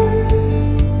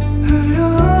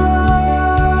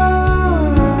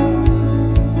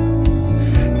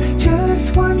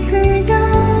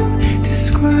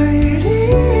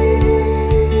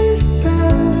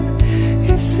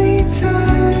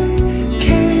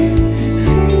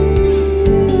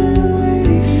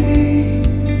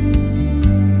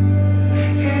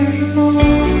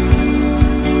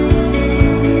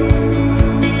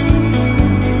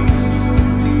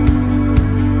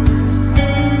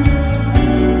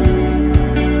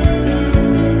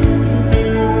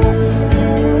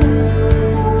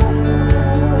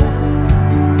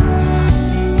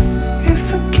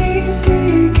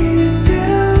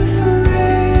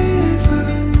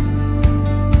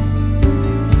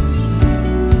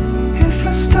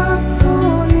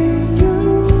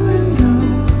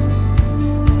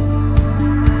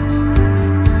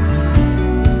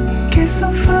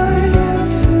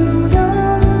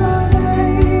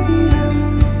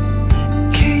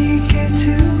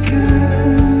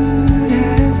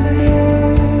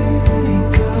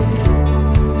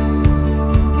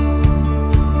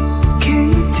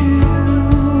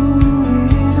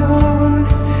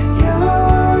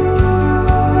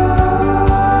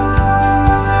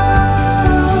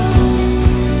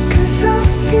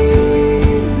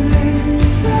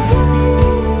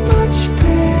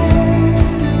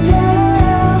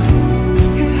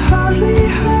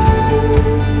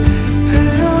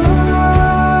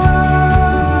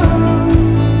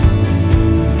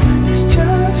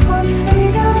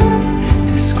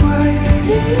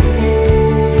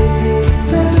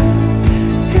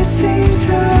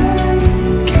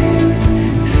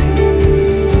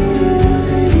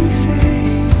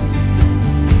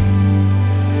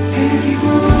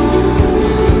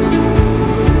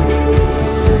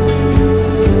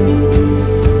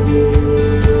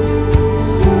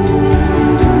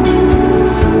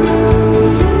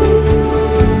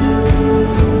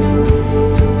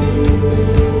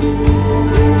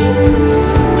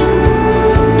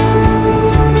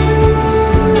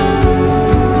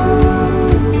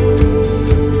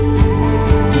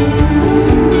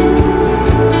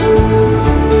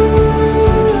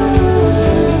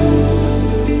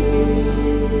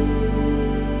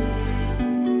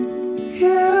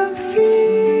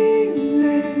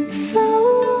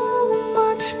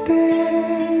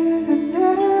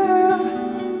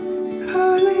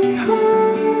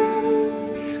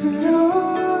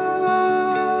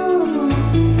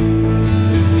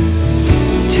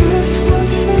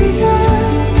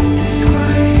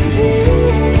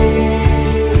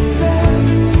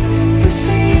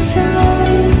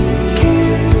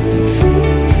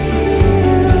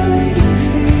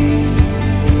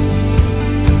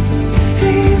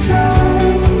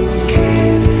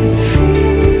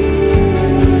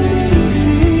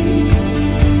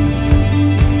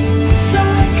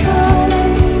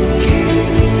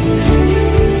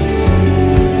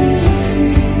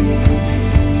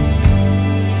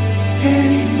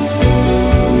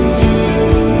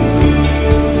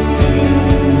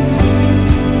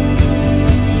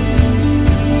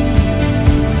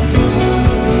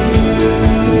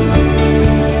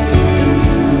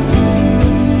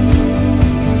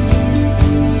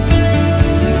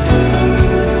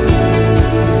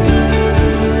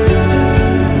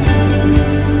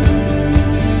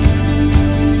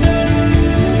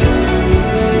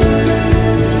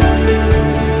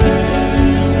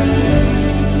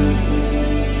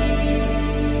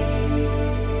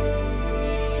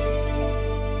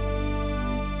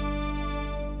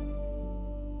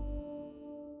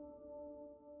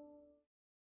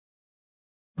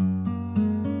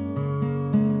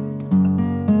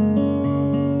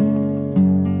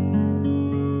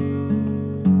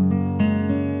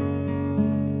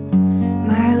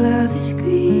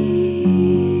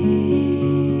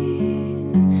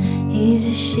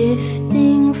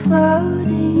drifting,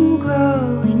 floating,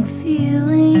 growing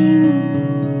feeling.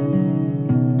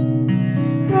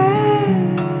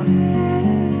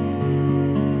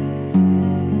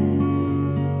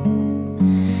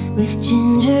 With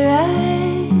ginger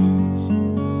eyes,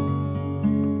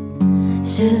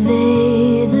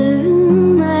 survey the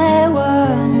room. I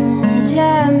wanna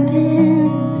jump in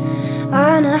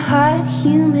on a hot,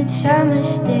 humid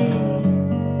summer's day.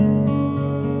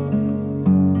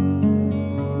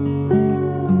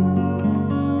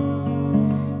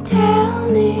 Tell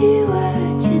me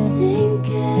what you're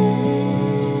thinking,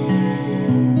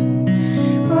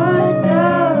 or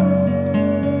don't.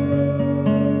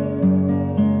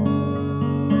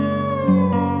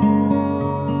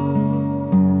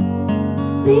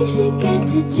 We should get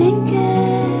to drinking,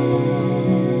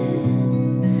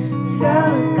 throw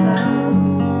a coat.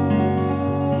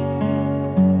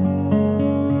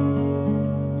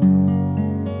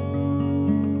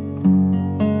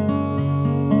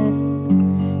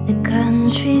 The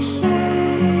countryside,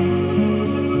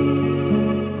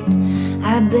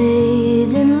 I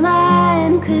bathe in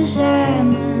lime 'cause I'm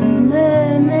a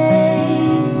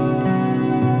mermaid.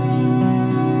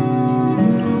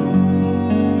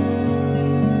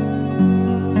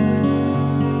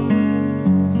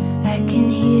 I can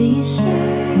hear you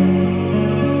say,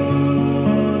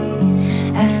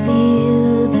 I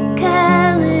feel the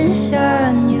callus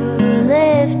on your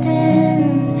left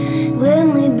hand when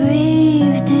we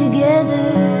breathe together.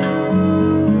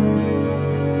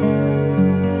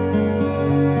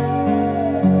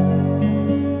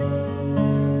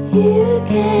 You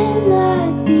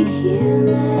cannot be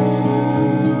human.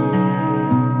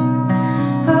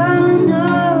 Oh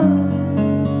no.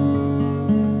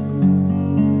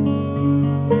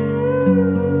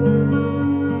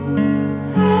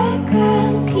 I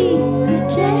can't keep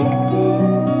projecting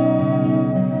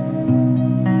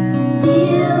the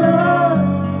love.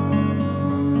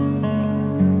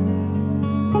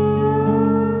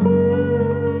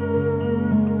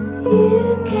 You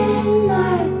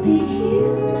cannot be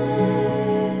human.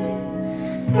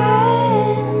 I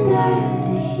am not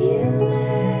a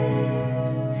human.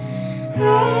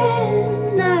 I am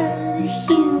not a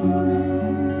human.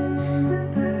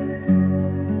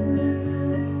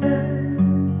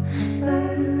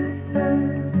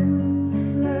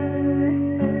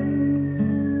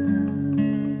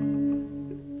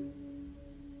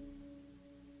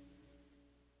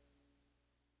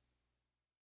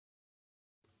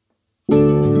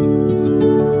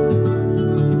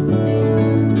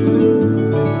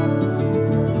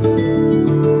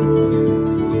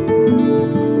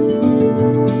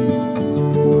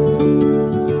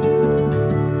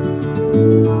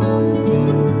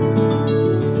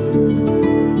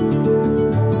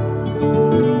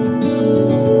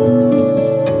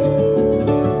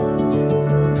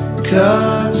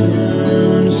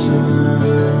 Cotton sun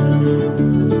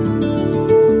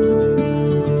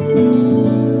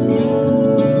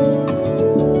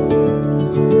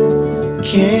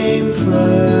came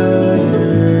flooding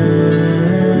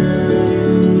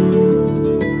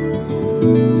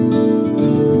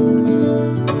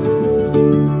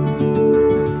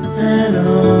and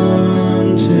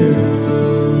onto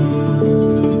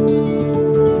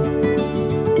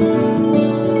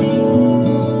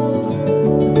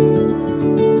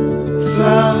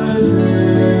flowers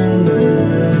in the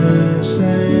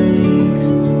sink.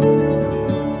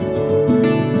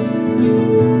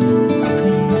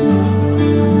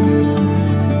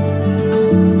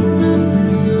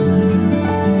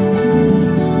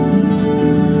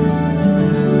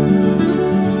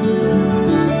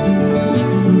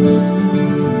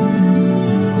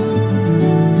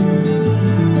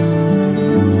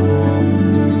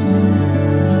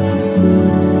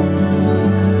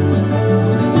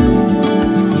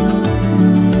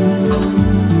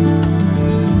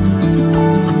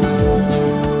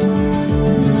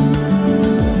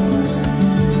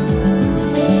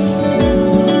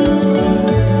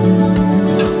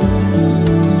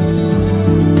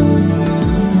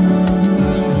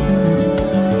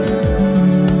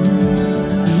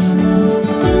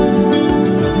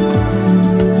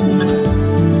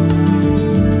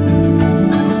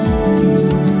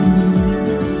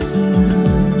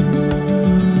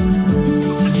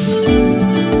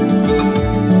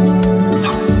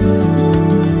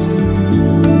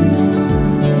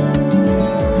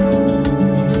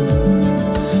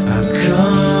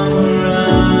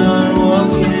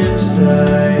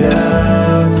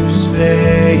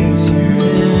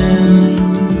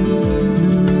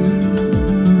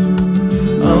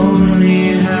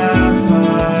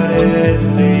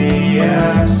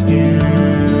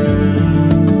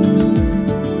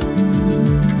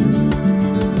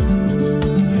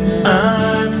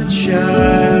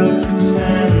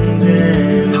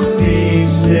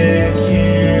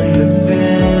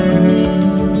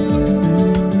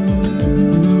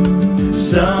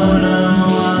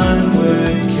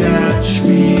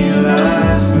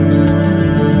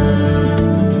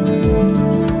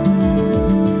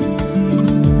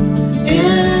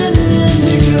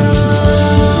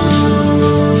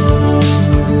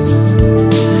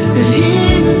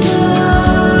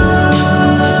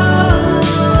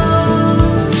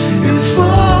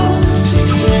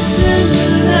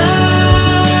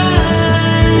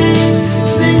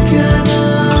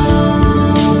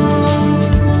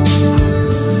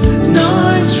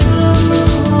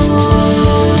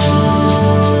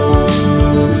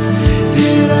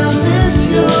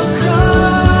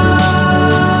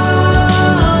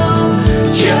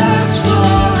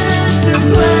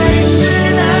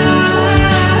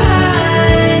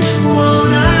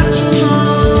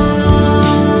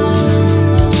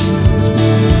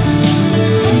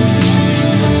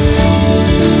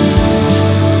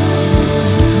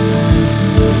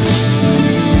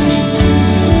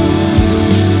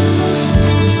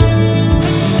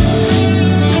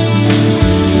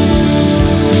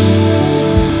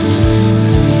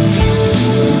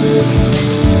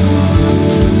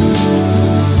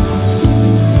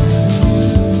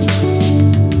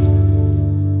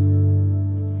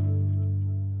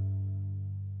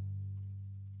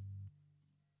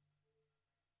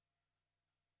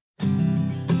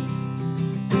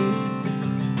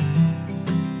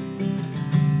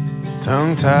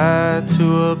 tongue-tied to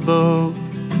a boat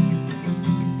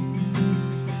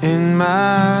in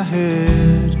my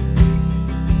head.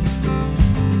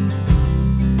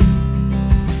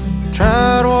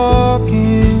 Tried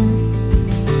walking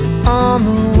on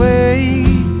the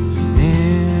waves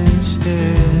instead,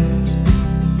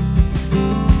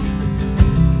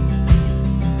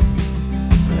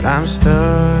 but I'm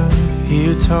stuck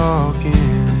here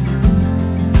talking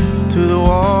to the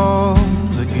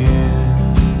walls again,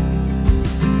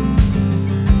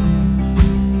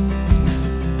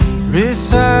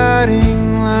 reciting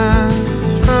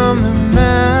lines from the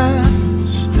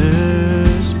master's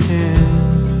pen.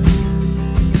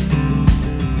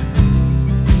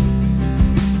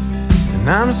 And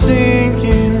I'm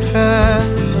sinking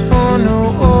fast for no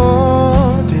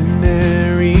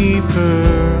ordinary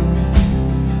pearl,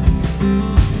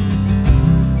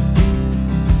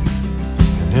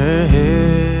 and her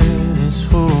head is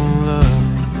full of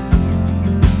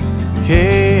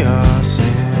chaos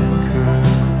and curl.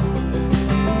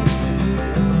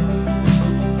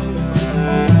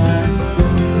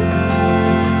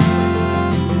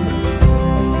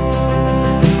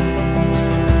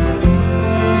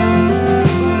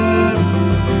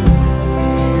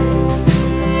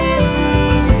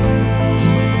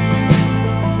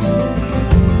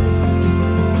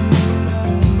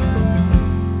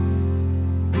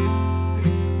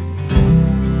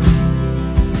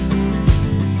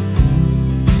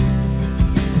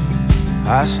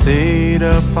 I stayed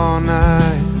up all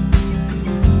night,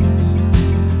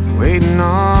 waiting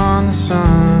on the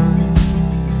sun.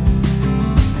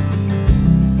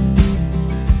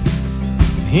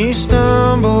 He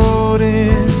stumbled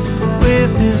in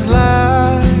with his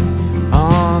life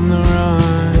on the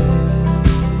run.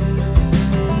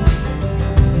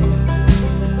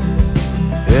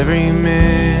 Every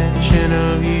mention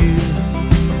of you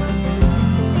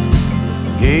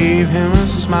gave him a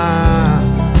smile.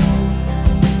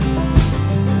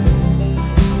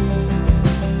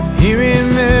 He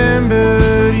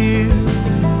remembered you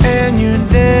and your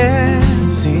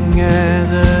dancing as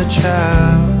a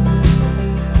child.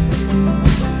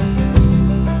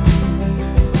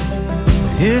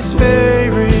 His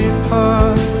favorite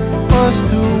part was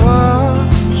to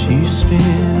watch you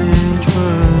spin and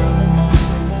twirl.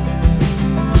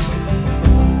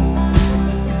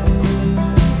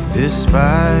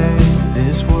 Despite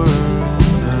this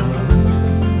world of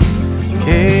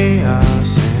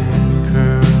chaos and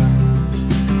curls,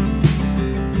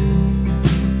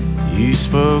 you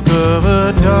spoke of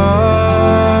a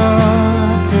darker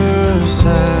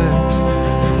side,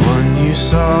 the one you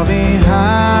saw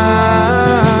behind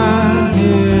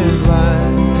his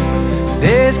light.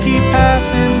 Days keep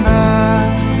passing by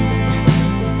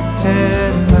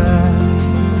at night.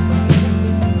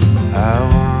 I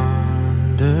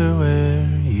wonder where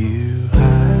you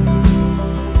hide.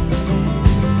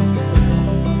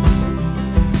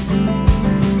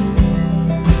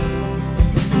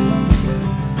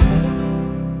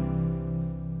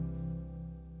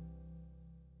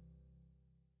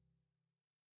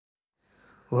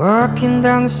 Walking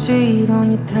down the street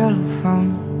on your telephone.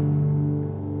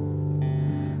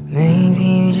 Maybe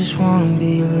you just wanna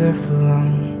be left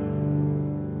alone.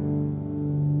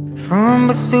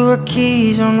 Fumble through our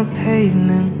keys on the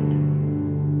pavement.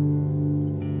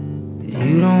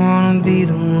 You don't wanna be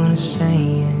the one to say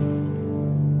it.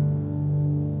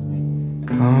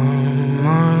 Come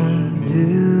on,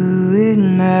 do it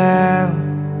now.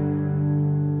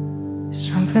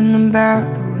 Something about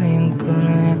the way I'm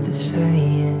gonna have to say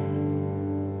it.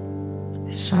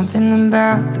 There's something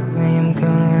about the way I'm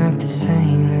gonna have to say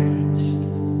this.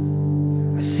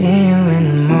 I'll see you in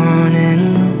the morning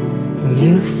when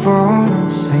you fall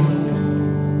asleep.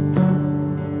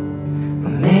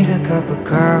 I'll make a cup of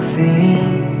coffee,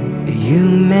 but you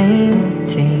make the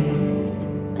tea.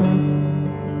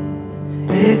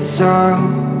 It's all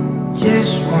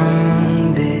just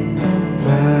one big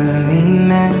blurry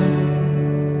mess,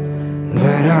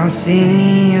 but I'll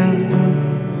see you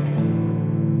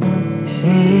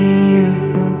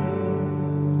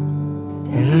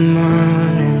in the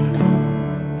morning.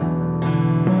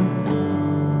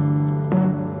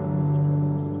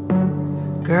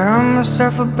 Got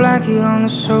myself a blanket on the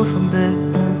sofa bed,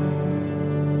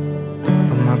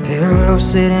 but my pillow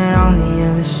sitting on the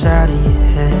other side of your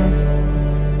head.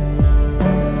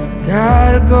 I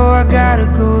gotta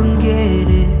go and get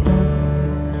it,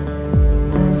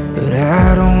 but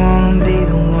I don't wanna be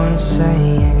the one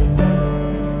saying,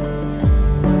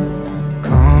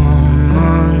 come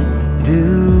on, do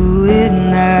it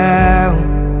now.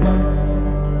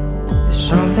 There's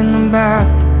something about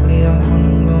the way I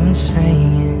wanna go and say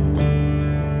it.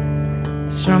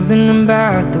 something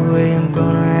about the way I'm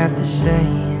gonna have to say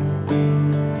it.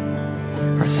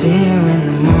 I'll see you in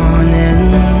the morning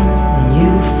when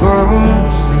you fall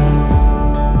asleep.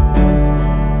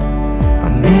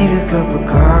 I'll make a cup of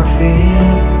coffee,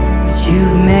 but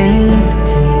you've made the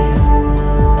tea.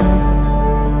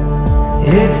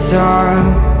 It's all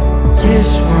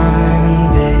just one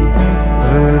big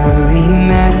blurry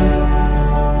mess,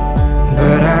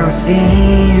 but I'll see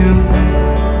you,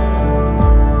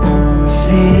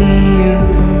 see you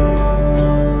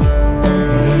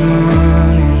in the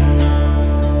morning.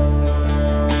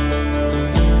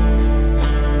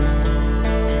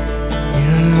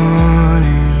 In the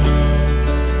morning.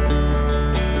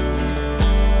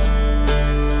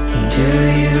 Do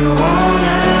you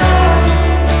wanna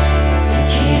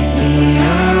keep me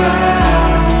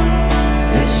around?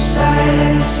 The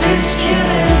silence is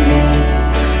killing me.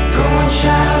 Go and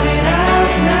shout it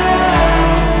out now.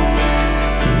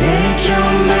 Make your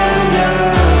mind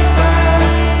up.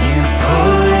 You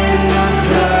pulling the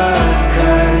plug,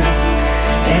 'cause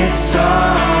it's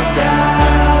all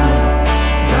down,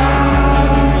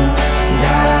 down,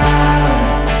 down.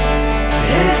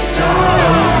 It's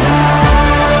all down.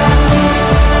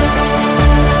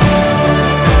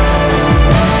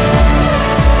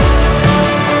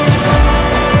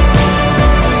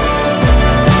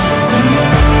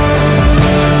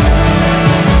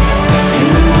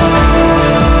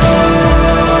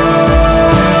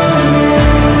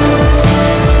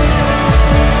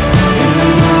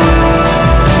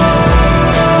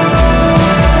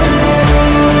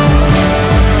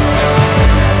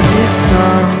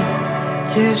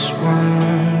 Just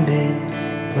one big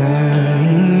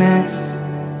blurry mess,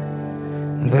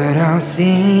 but I'll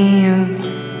see you,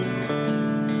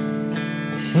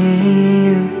 see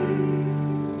you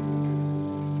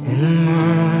in the